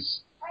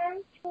stories.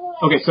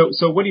 Okay,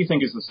 so what do you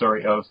think is the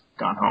story of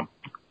Gone Home?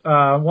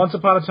 Once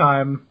upon a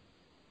time,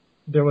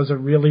 there was a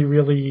really,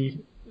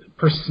 really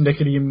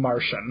persnickety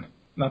Martian.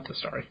 Not the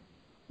story.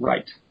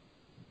 Right.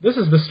 This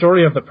is the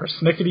story of the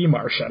persnickety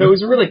Martian. It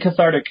was a really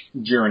cathartic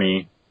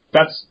journey.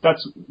 That's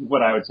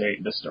what I would say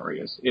the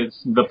story is.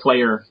 It's the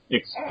player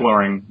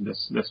exploring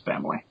this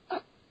family.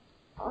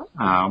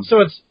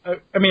 So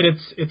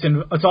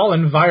it's all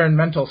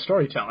environmental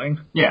storytelling.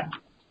 Yeah.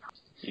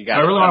 I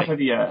really want to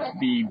play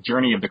the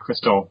Journey of the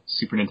Crystal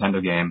Super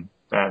Nintendo game.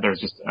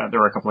 There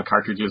were a couple of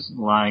cartridges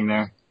lying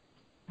there,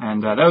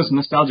 and that was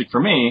nostalgic for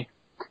me,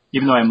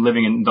 even though I'm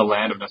living in the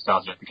land of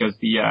nostalgia, because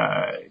the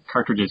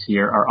cartridges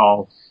here are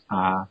all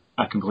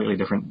a completely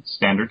different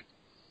standard.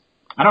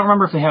 I don't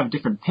remember if they have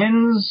different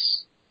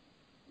pins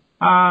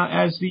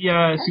as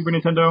the Super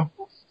Nintendo,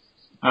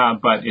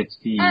 but it's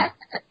the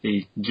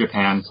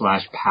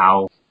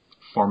Japan/PAL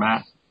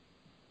format.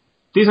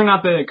 These are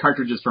not the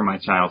cartridges from my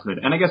childhood,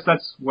 and I guess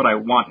that's what I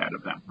want out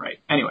of them, right?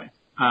 Anyway,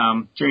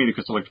 Journey of the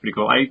Crystal looks pretty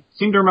cool. I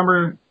seem to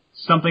remember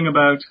something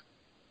about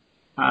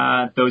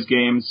those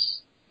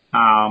games.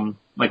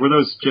 Like, were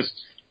those just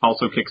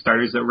also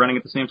Kickstarters that were running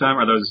at the same time?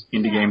 Or are those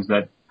indie games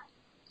that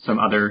some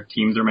other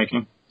teams are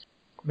making?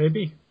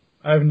 Maybe.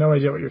 I have no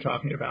idea what you're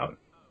talking about.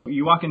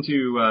 You walk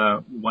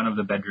into one of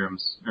the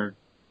bedrooms, or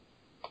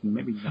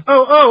maybe...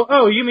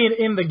 Oh, you mean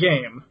in the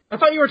game. I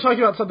thought you were talking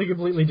about something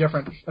completely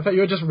different. I thought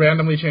you had just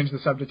randomly changed the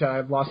subject and I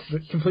had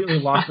completely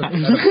lost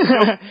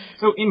it.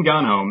 So in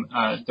Gone Home,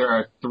 there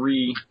are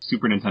 3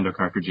 Super Nintendo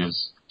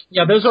cartridges.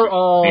 Yeah, those are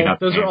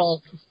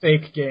all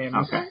fake games.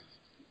 Okay.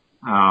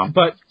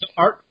 But the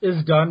art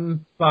is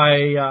done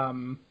by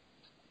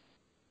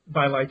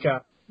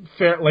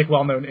like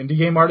well-known indie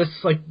game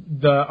artists. Like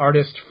the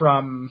artist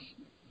from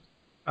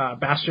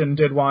Bastion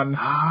did one.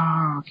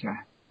 Oh, okay.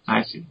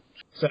 I see.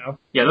 So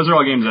yeah, those are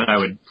all games that I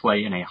would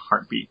play in a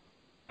heartbeat.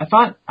 I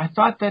thought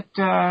that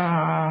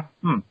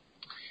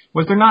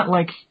was there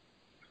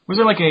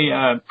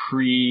a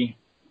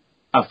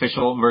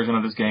pre-official version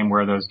of this game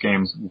where those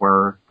games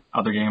were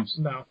other games?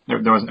 No.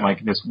 There wasn't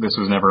like this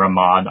was never a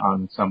mod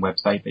on some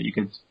website that you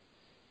could.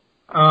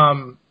 I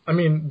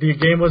mean, the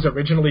game was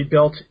originally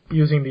built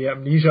using the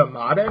Amnesia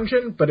mod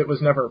engine, but it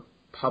was never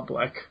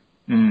public.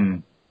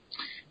 I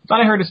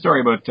thought I heard a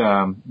story about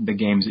the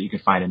games that you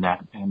could find in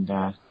that, and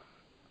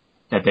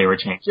that they were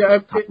changed for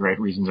copyright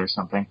reasons or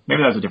something.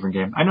 Maybe that was a different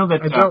game. I know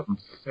that. I don't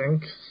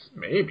think,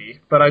 maybe,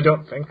 but I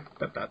don't think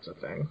that that's a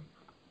thing.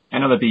 I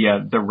know that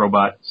the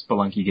robot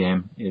Spelunky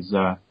game is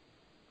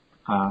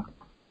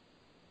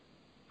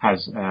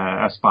has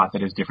a spot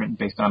that is different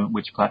based on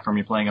which platform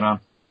you're playing it on.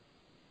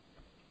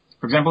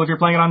 For example, if you're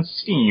playing it on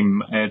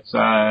Steam, it's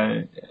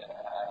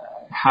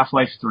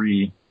Half-Life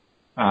 3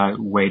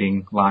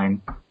 waiting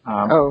line.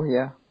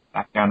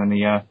 Back down in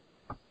the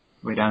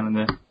way down in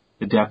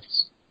the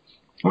depths.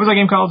 What was that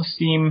game called?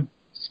 Steam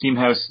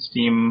House,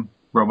 Steam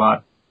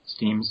Robot,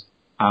 Steams.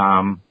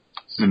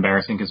 This is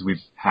embarrassing because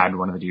we've had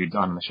one of the dudes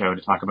on the show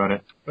to talk about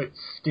it. Wait,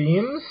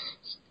 Steams?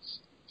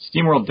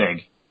 SteamWorld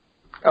Dig.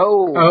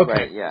 Oh, okay.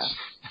 Right, yeah.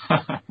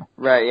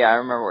 Right, yeah, I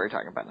remember what you're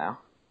talking about now.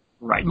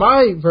 Right.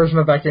 My version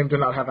of that game did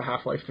not have a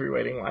Half-Life 3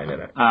 waiting line in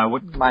it.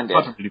 What Mine did.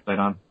 platform did you play it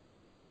on?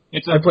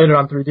 I played it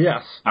on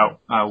 3DS.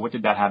 Oh, what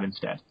did that have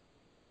instead?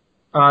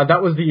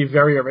 That was the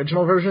very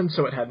original version,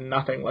 so it had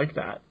nothing like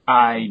that.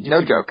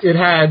 No joke. It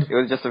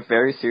was just a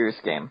very serious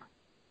game.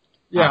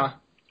 Yeah.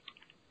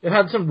 It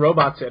had some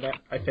robots in it,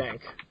 I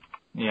think.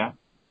 Yeah.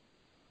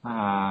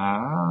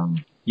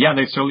 Yeah,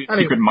 there's totally a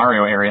Secret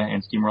Mario area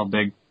in SteamWorld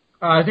Dig.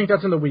 I think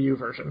that's in the Wii U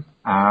version.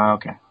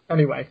 Okay.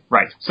 Anyway.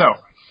 Right. So,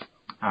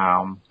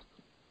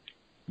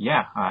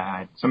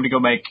 somebody go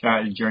make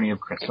Journey of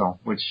Crystal,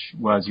 which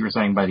was, you were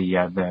saying, by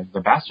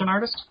the Bastion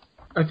artist?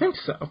 I think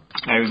so.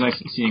 It was nice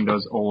seeing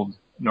those old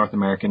North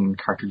American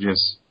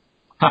cartridges.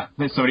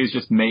 Somebody's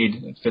just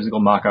made physical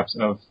mock-ups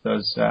of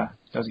those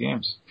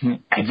games.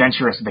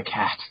 Adventurous the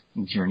Cat,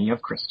 Journey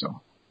of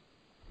Crystal,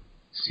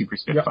 Super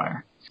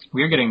Spitfire. Yep.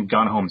 We are getting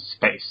Gone Home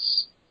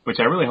Space, which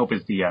I really hope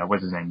is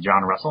what's his name,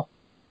 John Russell.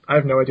 I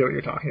have no idea what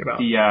you're talking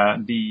about.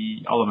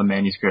 All of the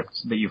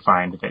manuscripts that you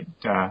find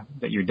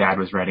that your dad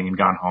was writing in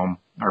Gone Home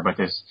are about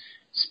this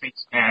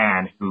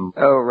spaceman who.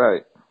 Oh,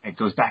 right. It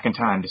goes back in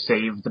time to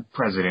save the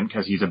president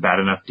because he's a bad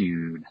enough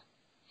dude.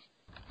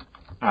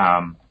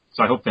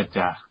 So I hope that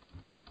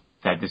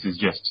this is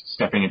just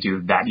stepping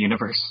into that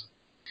universe.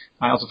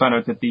 I also found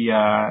out that the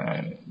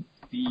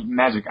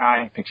Magic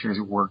Eye pictures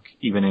work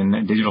even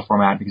in digital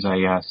format because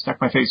I stuck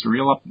my face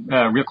real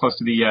close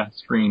to the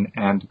screen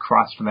and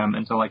crossed them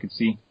until I could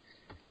see.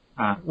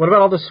 What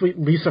about all the sweet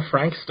Lisa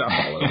Frank stuff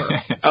all over?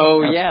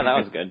 Oh yeah, that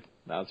was good.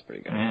 That was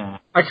pretty good. Yeah.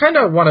 I kind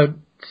of want to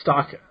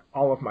stock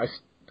all of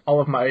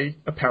my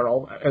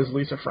apparel as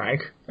Lisa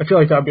Frank. I feel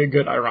like that would be a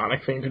good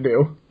ironic thing to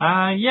do.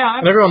 Yeah.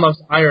 And everyone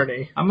loves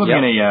irony. I'm living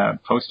in a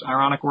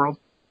post-ironic world.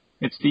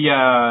 It's the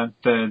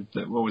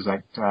what was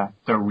that?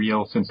 The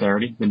real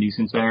sincerity, the new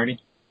sincerity.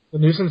 The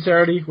new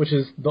sincerity, which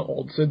is the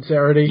old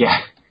sincerity.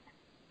 Yeah.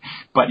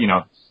 But,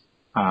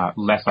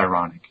 less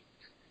ironic.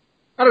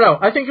 I don't know.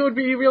 I think it would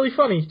be really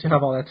funny to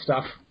have all that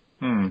stuff.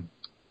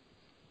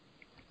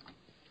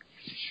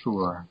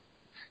 Sure.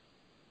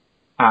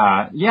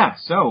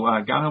 So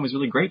Gone Home is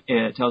really great.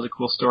 It tells a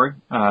cool story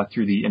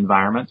through the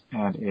environment,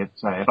 and it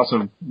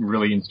also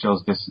really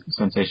instills this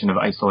sensation of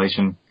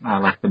isolation,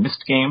 like the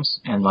Myst games,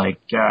 and like...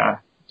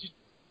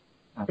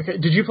 Okay,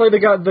 did you play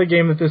the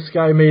game that this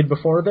guy made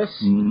before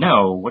this?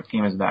 No. What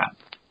game is that?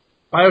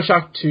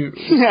 BioShock 2.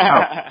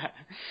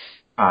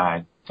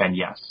 Then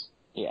yes.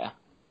 Yeah.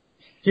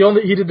 He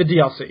did the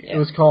DLC. Yeah. It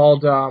was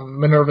called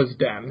Minerva's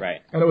Den.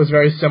 Right. And it was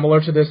very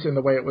similar to this in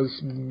the way it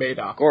was made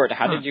up. Gord,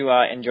 how did you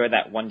enjoy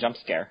that one jump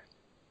scare?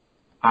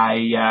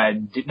 I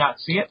did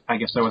not see it. I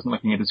guess I wasn't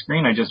looking at the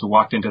screen. I just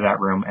walked into that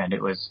room and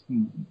it was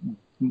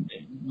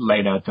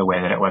laid out the way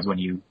that it was when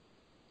you,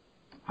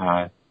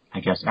 after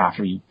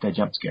the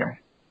jump scare.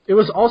 It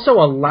was also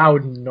a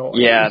loud noise.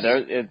 Yeah,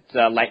 it's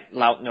a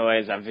loud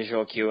noise, a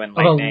visual cue, and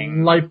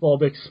lightning. A light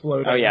bulb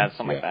exploding. Oh yeah,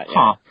 something like that. Yeah.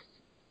 Huh.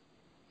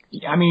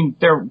 I mean,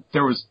 there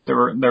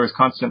was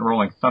constant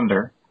rolling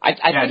thunder. I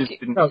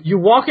think no, you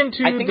walk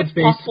into the basement.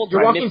 It's possible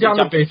to miss the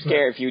jump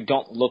scare if you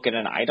don't look at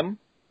an item.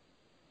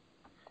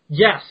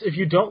 Yes, if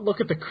you don't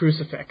look at the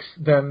crucifix,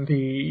 then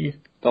if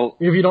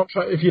you don't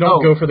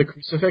go for the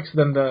crucifix,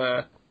 then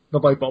the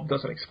light bulb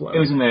doesn't explode. It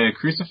was in the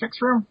crucifix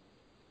room?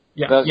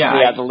 Yes.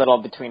 The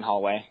little between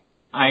hallway.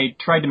 I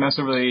tried to mess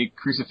over the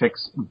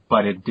crucifix,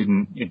 but it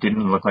didn't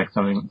look like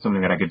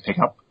something that I could pick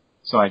up.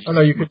 So I just... Oh no,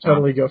 you could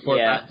totally go for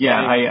it. Yeah,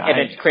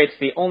 it creates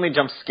the only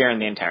jump scare in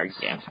the entire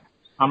game.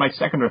 On my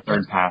second or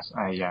third pass,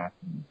 I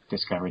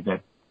discovered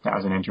that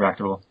was an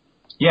interactable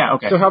Yeah,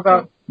 okay. So how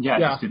about... I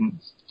just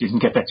didn't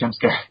get that jump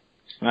scare.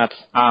 That's...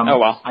 oh,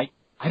 well.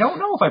 I don't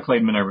know if I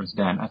played Minerva's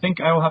Den. I think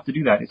I will have to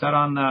do that. Is that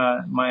on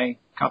my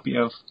copy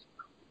of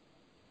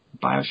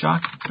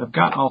BioShock? I've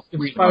got all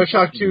three. It's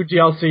BioShock 2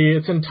 DLC.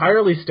 It's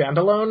entirely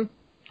standalone.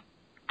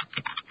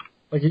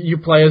 Like, you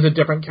play as a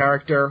different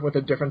character with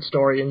a different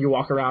story, and you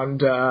walk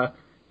around a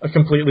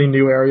completely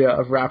new area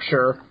of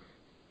Rapture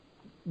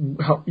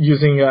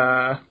using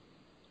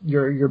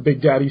your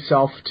Big Daddy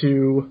self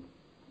to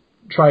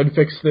try and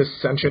fix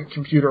this sentient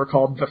computer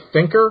called the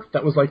Thinker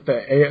that was like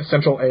the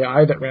central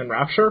AI that ran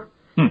Rapture.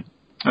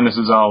 And this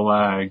is all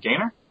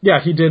Gaynor? Yeah,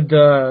 he did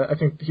I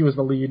think he was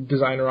the lead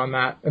designer on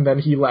that, and then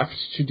he left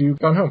to do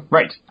Gone Home.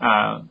 Right.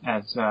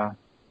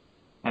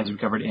 As we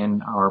covered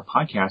in our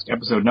podcast,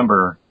 episode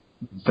number,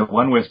 the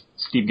one with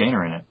Steve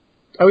Gaynor in it.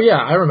 Oh yeah,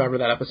 I remember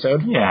that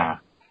episode. Yeah.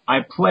 I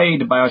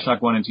played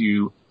BioShock 1 and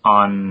 2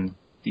 on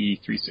the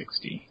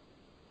 360.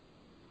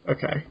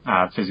 Okay.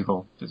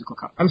 Physical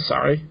copy. I'm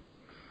sorry.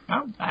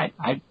 No,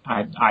 I'm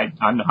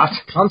not.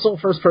 Console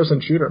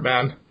first-person shooter,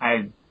 man.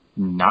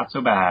 Not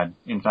so bad.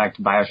 In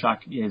fact,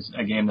 BioShock is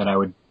a game that I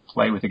would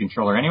play with a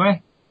controller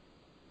anyway.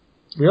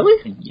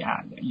 Really?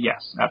 Yeah.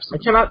 Yes,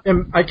 absolutely.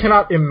 I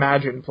cannot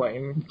imagine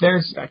playing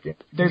that game.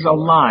 There's a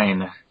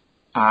line.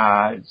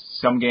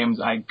 Some games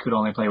I could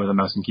only play with a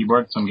mouse and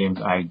keyboard. Some games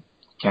I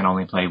can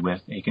only play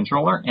with a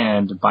controller,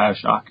 and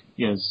BioShock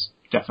is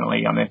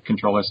definitely on the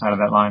controller side of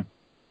that line.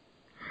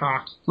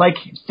 Huh. Like,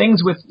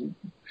 things with...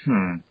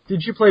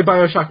 Did you play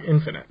BioShock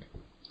Infinite?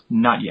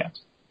 Not yet.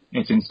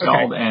 It's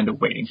installed and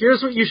waiting.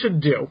 Here's what you should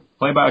do.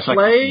 Play BioShock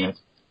Infinite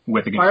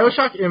with a controller.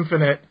 BioShock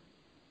Infinite,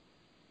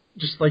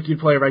 just like you'd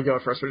play a regular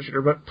first-person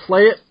shooter, but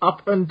play it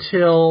up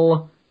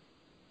until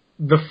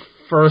the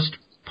first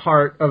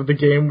part of the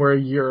game where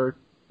you're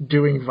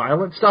doing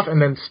violent stuff,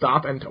 and then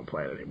stop and don't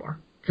play it anymore.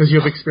 Because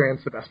you've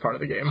experienced the best part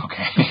of the game.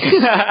 Okay.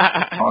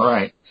 All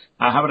right.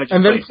 How about I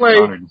just play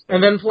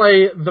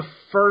the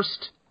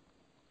first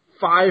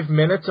 5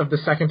 minutes of the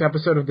second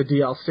episode of the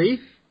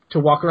DLC to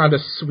walk around a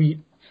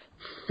sweet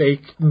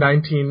fake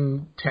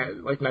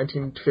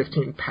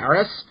 1915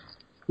 Paris,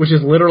 which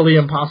is literally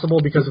impossible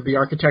because of the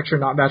architecture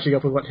not matching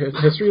up with what his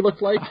history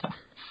looked like,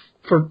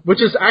 which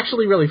is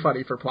actually really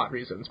funny for plot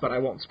reasons, but I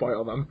won't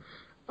spoil them.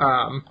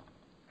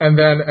 And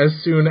then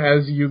as soon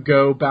as you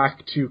go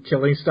back to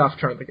killing stuff,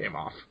 turn the game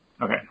off.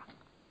 Okay.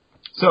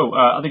 So,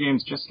 other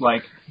games just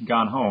like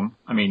Gone Home,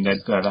 I mean,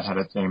 that had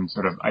that same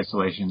sort of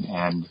isolation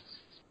and...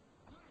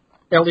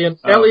 Alien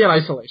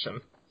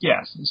isolation.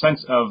 Yes,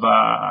 sense of,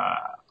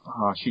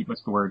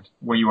 what's the word?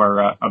 Where you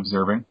are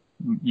observing.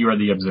 You are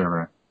the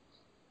observer.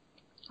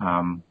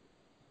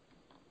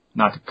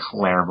 Not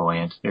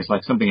clairvoyant. There's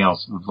like something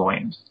else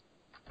voyant.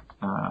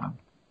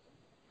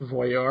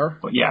 Voyeur?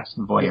 But yes,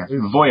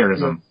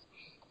 voyeurism.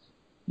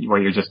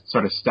 Where you're just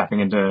sort of stepping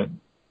into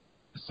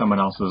someone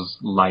else's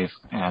life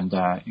and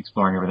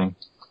exploring everything.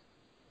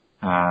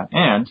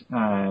 And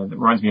it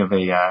reminds me of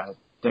a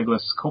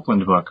Douglas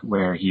Copeland book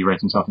where he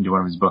writes himself into one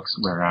of his books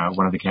where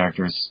one of the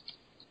characters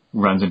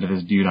runs into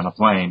this dude on a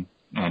plane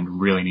and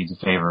really needs a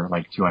favor,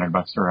 like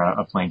 $200 for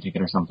a plane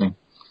ticket or something.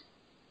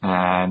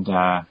 And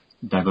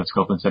Douglas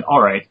Copeland said, all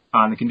right,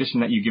 on the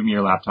condition that you give me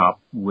your laptop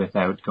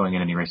without going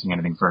in and erasing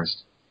anything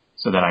first,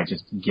 so that I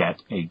just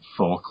get a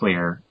full,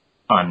 clear,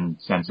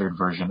 uncensored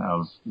version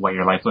of what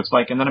your life looks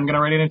like, and then I'm going to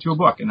write it into a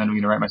book, and then I'm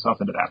going to write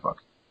myself into that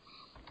book.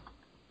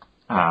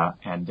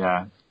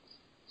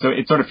 So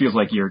it sort of feels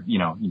like you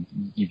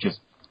just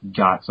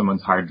got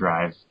someone's hard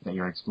drive that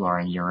you're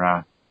exploring.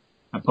 You're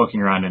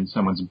poking around in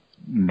someone's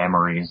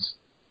memories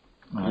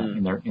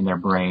in their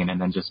brain,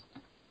 and then just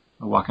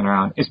walking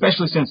around.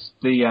 Especially since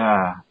the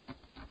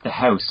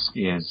house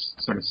is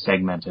sort of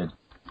segmented.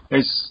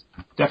 There's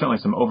definitely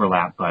some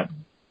overlap, but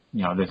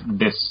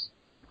this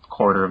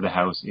quarter of the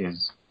house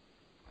is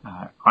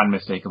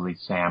unmistakably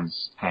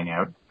Sam's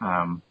hangout.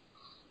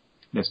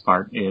 This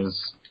part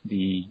is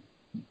the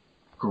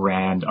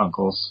great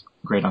uncles.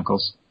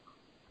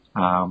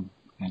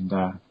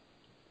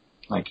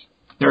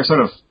 They're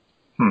sort of,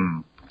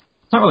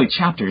 it's not really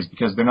chapters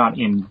because they're not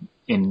in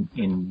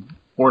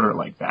order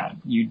like that.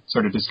 You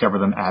sort of discover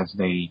them as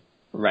they,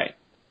 right,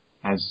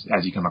 as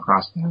you come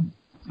across them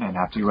and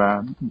have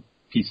to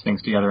piece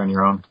things together on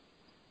your own.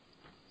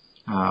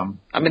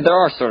 I mean, there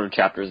are sort of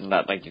chapters in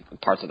that, like,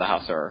 parts of the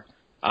house are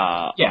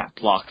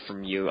blocked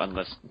from you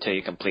until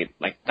you complete,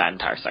 like, that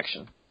entire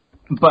section.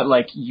 But,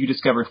 like, you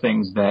discover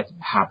things that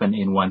happen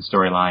in one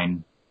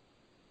storyline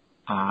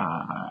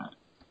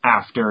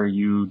after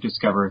you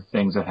discover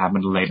things that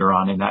happened later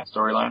on in that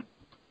storyline.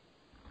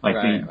 Like,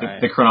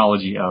 the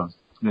chronology of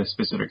the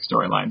specific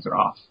storylines are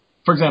off.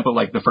 For example,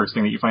 like, the first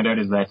thing that you find out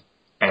is that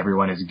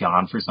everyone is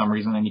gone for some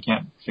reason and you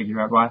can't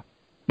figure out why.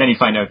 Then you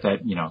find out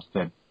that,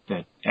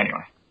 that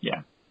anyway.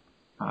 Yeah.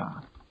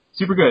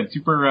 Super good,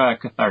 super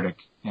cathartic,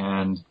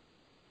 and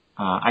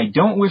I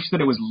don't wish that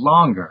it was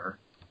longer,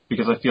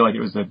 because I feel like it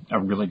was a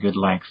really good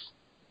length.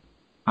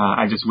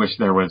 I just wish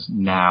there was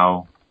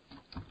now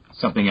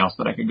something else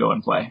that I could go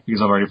and play,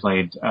 because I've already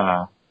played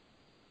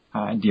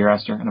Dear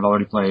Esther, and I've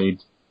already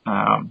played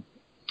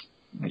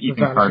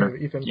Ethan Carter.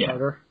 Ethan Yeah.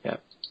 Carter. Yeah.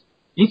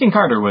 Ethan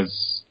Carter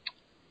was.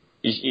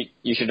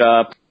 You should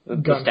the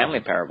Stanley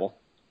Parable.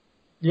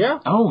 Yeah.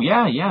 Oh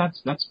yeah.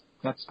 That's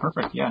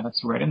perfect. Yeah,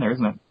 that's right in there,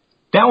 isn't it?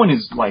 That one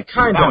is like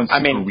Kinda. that one's super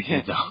I mean,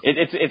 weird though.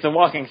 it's a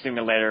walking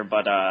simulator,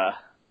 but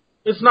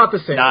It's not the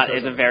same.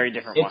 it's a very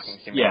different walking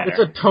simulator. Yeah. It's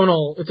a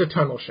tonal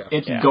shift.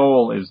 Its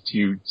goal is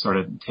to sort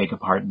of take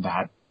apart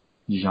that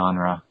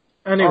genre.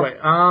 Anyway,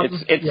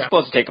 it's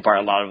supposed to take apart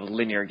a lot of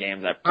linear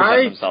games that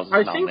present themselves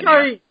as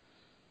non-linear.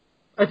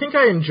 I think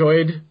I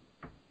enjoyed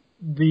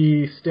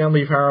the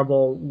Stanley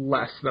Parable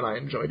less than I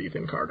enjoyed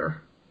Ethan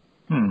Carter.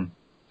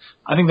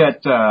 I think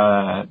that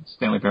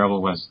Stanley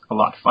Parable was a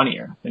lot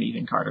funnier than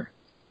Ethan Carter.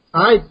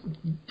 I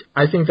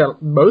think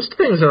that most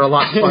things are a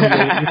lot funnier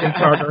than Ethan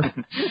Carter.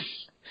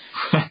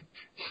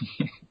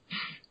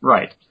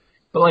 Right.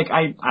 But like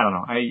I don't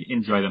know, I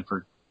enjoy them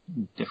for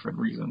different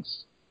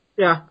reasons.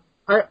 Yeah.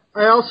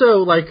 I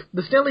also, like,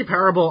 the Stanley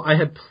Parable, I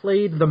had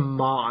played the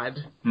mod,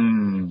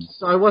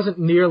 so I wasn't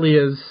nearly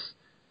as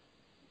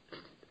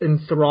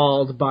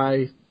enthralled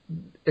by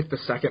it the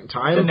second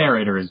time. The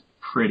narrator is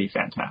pretty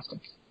fantastic.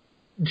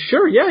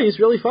 Sure, yeah, he's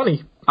really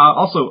funny.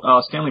 Also,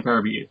 Stanley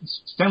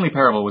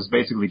Parable was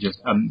basically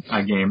just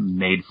a game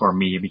made for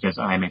me because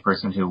I am a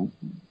person who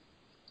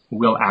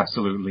will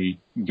absolutely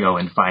go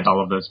and find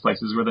all of those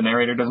places where the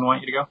narrator doesn't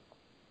want you to go.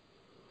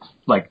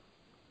 Like,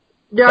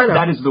 yeah, I know.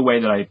 that is the way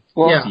that I.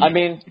 Well, yeah. I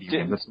mean,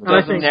 does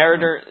the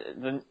narrator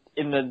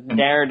in the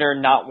narrator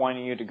not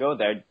wanting you to go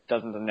there?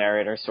 Doesn't the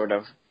narrator sort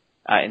of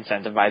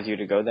incentivize you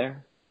to go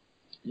there?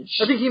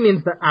 I think he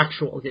means the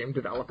actual game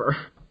developer.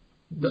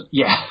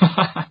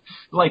 Yeah,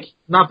 like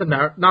not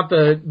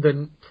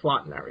the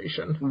plot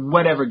narration.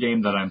 Whatever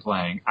game that I'm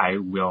playing, I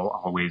will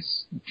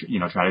always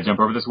try to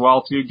jump over this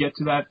wall to get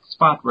to that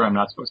spot where I'm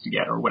not supposed to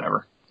get or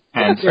whatever.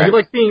 And yeah, you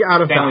like being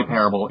out of Stanley bounds.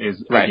 Parable is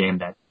a game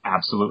that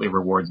absolutely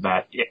rewards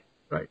that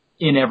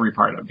in every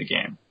part of the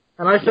game.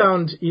 And I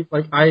found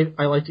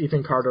I liked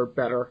Ethan Carter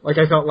better. Like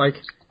I felt like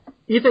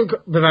the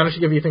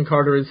Vanishing of Ethan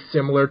Carter is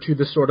similar to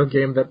the sort of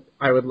game that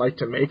I would like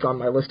to make on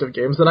my list of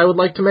games that I would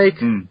like to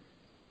make.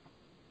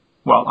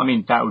 Well, I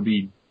mean, that would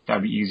be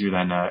easier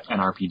than an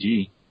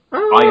RPG.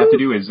 All you have to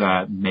do is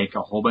make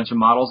a whole bunch of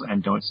models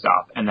and don't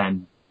stop, and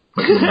then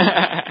put them in.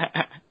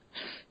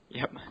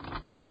 Yep.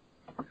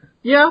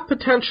 Yeah,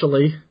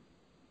 potentially.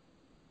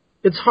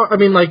 It's hard. I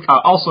mean, like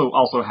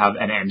also have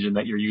an engine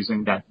that you're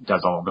using that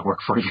does all of the work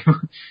for you.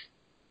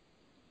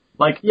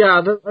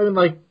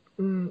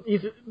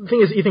 the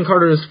thing is, Ethan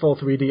Carter is full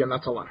 3D, and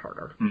that's a lot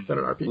harder than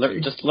an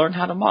RPG. Just learn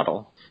how to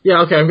model.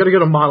 Yeah, okay, I'm gonna go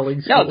to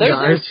modeling school,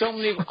 there's so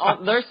many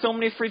there's so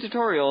many free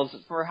tutorials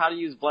for how to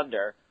use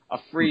Blender, a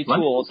free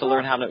tool to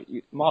learn how to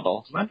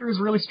model. Blender is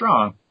really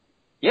strong.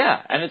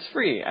 Yeah, and it's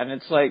free, and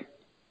it's like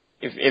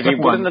if you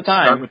put in the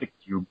time. Start with the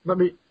cube. Let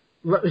me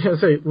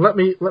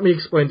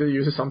explain to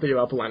you something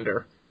about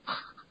Blender.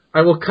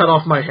 I will cut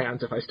off my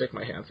hands if I stick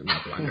my hands in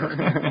that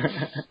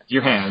blender.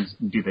 Your hands,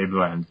 do they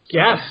blend?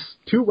 Yes,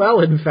 too well,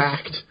 in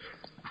fact.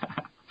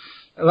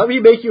 Let me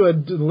make you a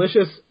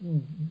delicious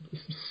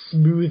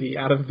smoothie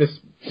out of this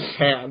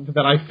hand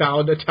that I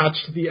found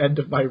attached to the end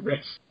of my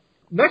wrist.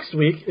 Next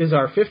week is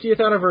our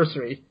 50th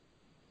anniversary.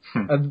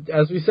 And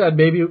as we said,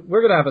 maybe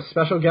we're going to have a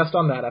special guest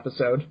on that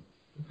episode.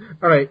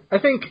 All right, I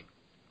think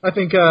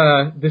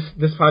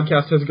this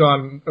podcast has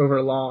gone over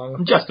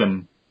long.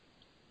 Justin,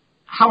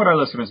 how would our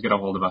listeners get a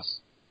hold of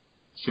us,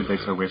 should they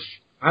so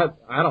wish? I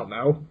don't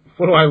know.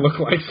 What do I look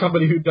like?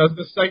 Somebody who does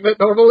this segment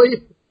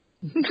normally?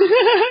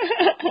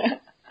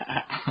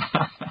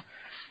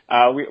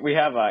 We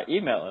have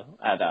email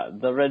at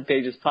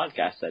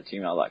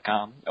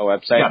theredpagespodcast@gmail.com, a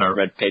website,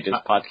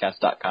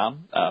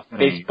 redpagespodcast.com,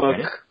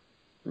 Facebook,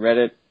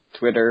 Reddit,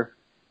 Twitter.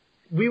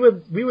 We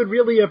would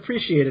really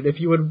appreciate it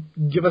if you would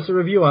give us a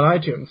review on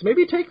iTunes.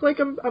 Maybe take like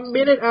a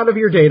minute out of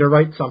your day to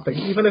write something,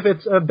 even if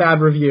it's a bad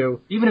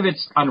review. Even if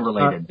it's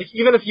unrelated.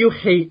 Even if you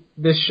hate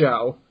this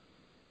show.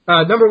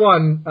 Number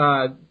one,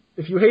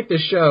 if you hate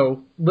this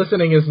show,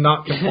 listening is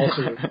not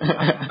compulsory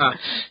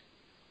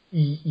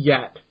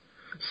yet.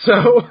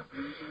 So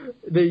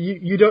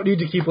you don't need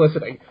to keep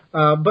listening.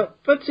 But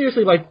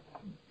seriously, like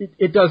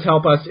it does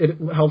help us. It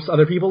helps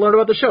other people learn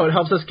about the show. It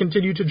helps us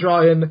continue to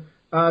draw in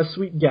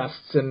sweet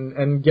guests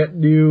and get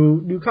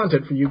new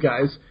content for you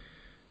guys.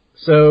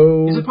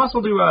 So is it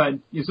possible to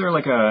is there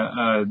like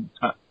a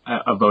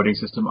voting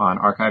system on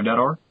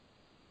archive.org?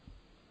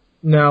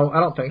 No, I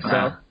don't think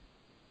so.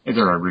 Is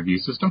there a review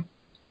system?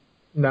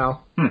 No.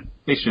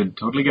 They should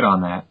totally get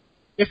on that.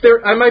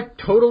 I might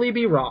totally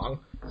be wrong.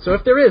 So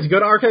if there is, go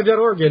to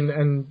archive.org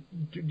and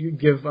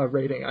give a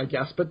rating, I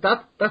guess. But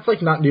that's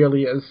like not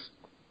nearly as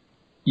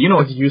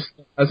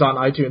useful as on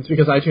iTunes,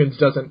 because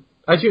iTunes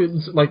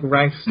like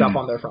ranks stuff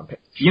on their front page.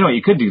 You know what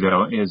you could do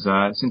though is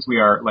since we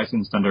are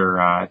licensed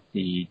under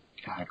the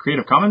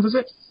Creative Commons, is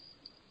it?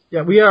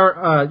 Yeah, we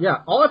are.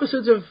 All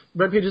episodes of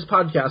Red Pages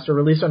Podcast are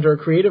released under a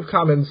Creative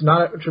Commons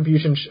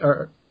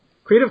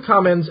Creative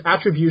Commons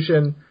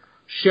Attribution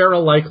Share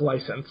Alike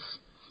license.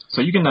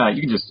 So you can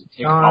just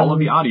take all of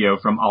the audio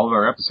from all of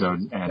our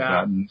episodes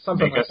and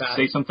make us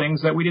say some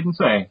things that we didn't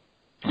say.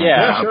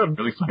 Yeah, sure.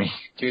 Really funny.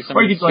 Do some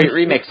Or you sweet could,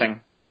 remixing.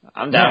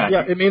 I'm down.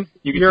 Yeah, it means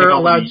you could you're take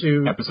all allowed the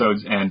to.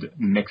 episodes and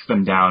mix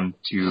them down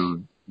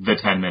to the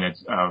 10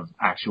 minutes of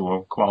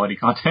actual quality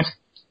content.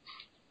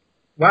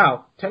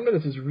 Wow, 10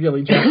 minutes is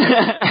really generous.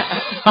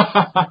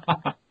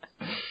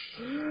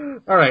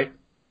 All right,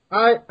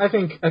 I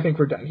think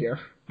we're done here.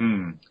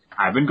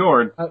 I've been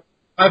Gord.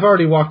 I've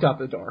already walked out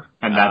the door.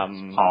 And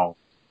that's Paul.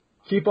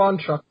 Keep on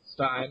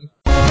Truckstein.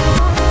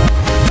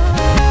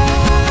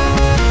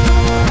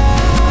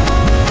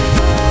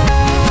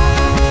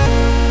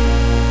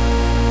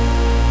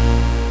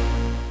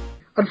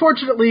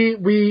 Unfortunately,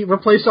 we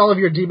replaced all of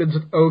your demons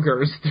with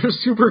ogres. They're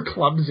super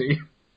clumsy.